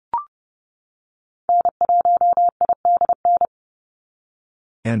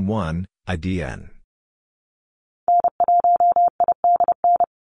 N1, IDN.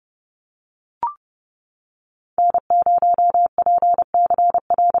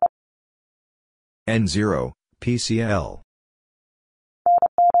 N0, PCL.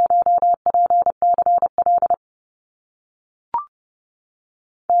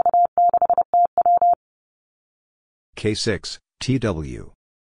 K6, TW.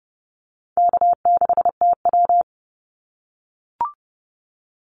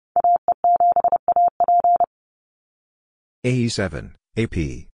 AE7,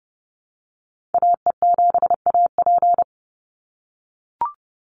 AP.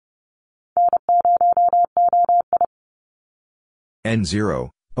 N0,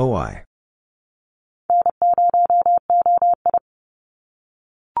 OI.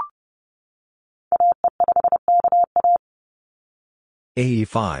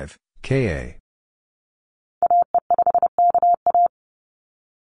 AE5, KA.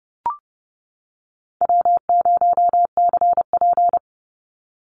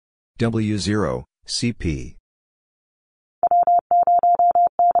 W0, CP.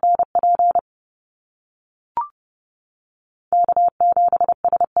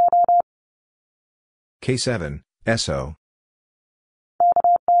 K7, SO.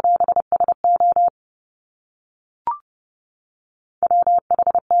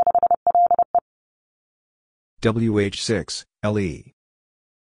 WH6, LE.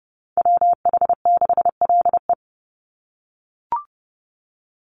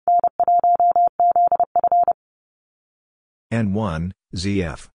 N1,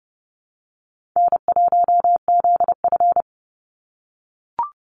 ZF.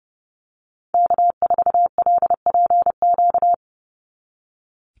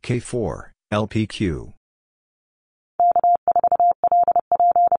 K4, LPQ.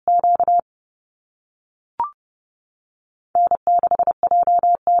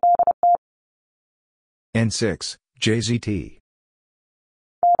 N6, JZT.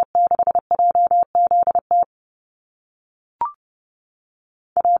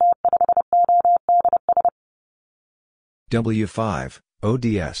 W5,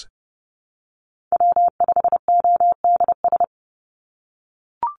 ODS.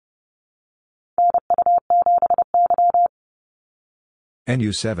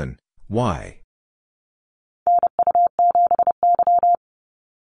 NU7, Y.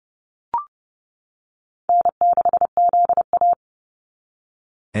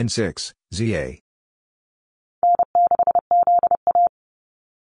 N6, ZA.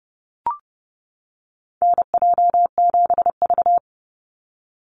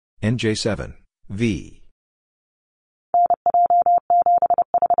 NJ7, V.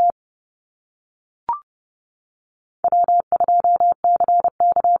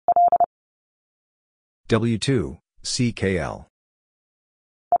 W2, CKL.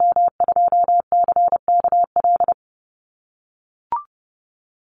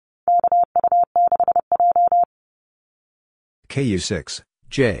 KU6,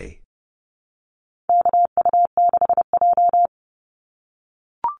 J.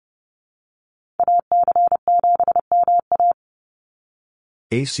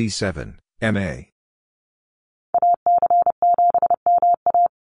 AC7, MA.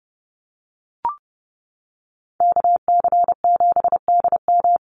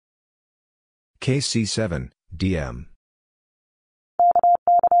 KC7, DM.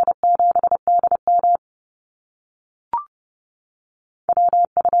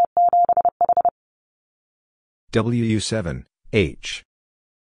 WU7, H.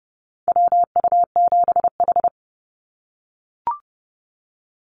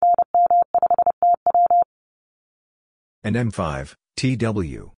 And M5,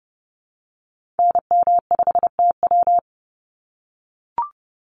 TW.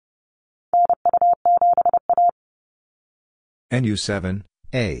 NU7,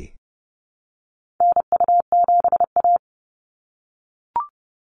 A.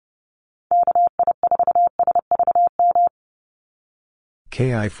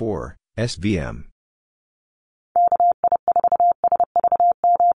 KI4, SVM.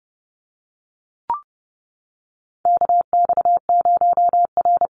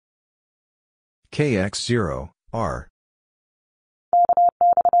 KX0, R.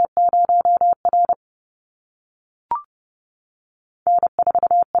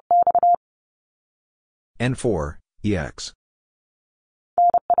 N4, EX.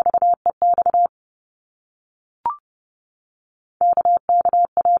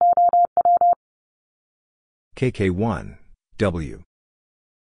 KK1, W.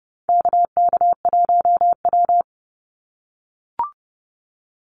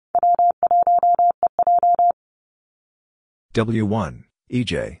 W1,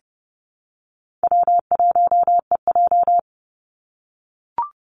 EJ.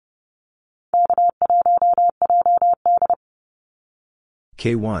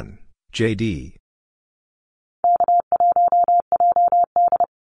 K1, JD.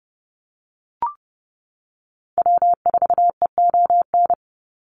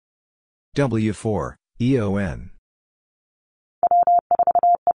 W4, EON.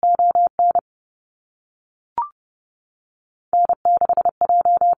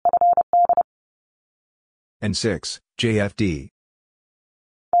 N6, JFD.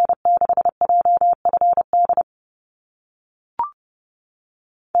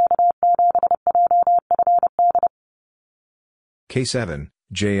 K7,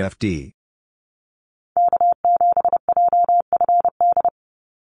 JFD.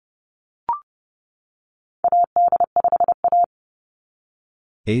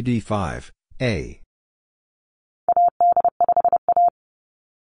 AD5, A.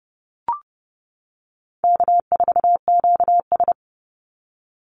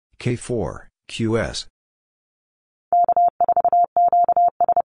 K4, QS.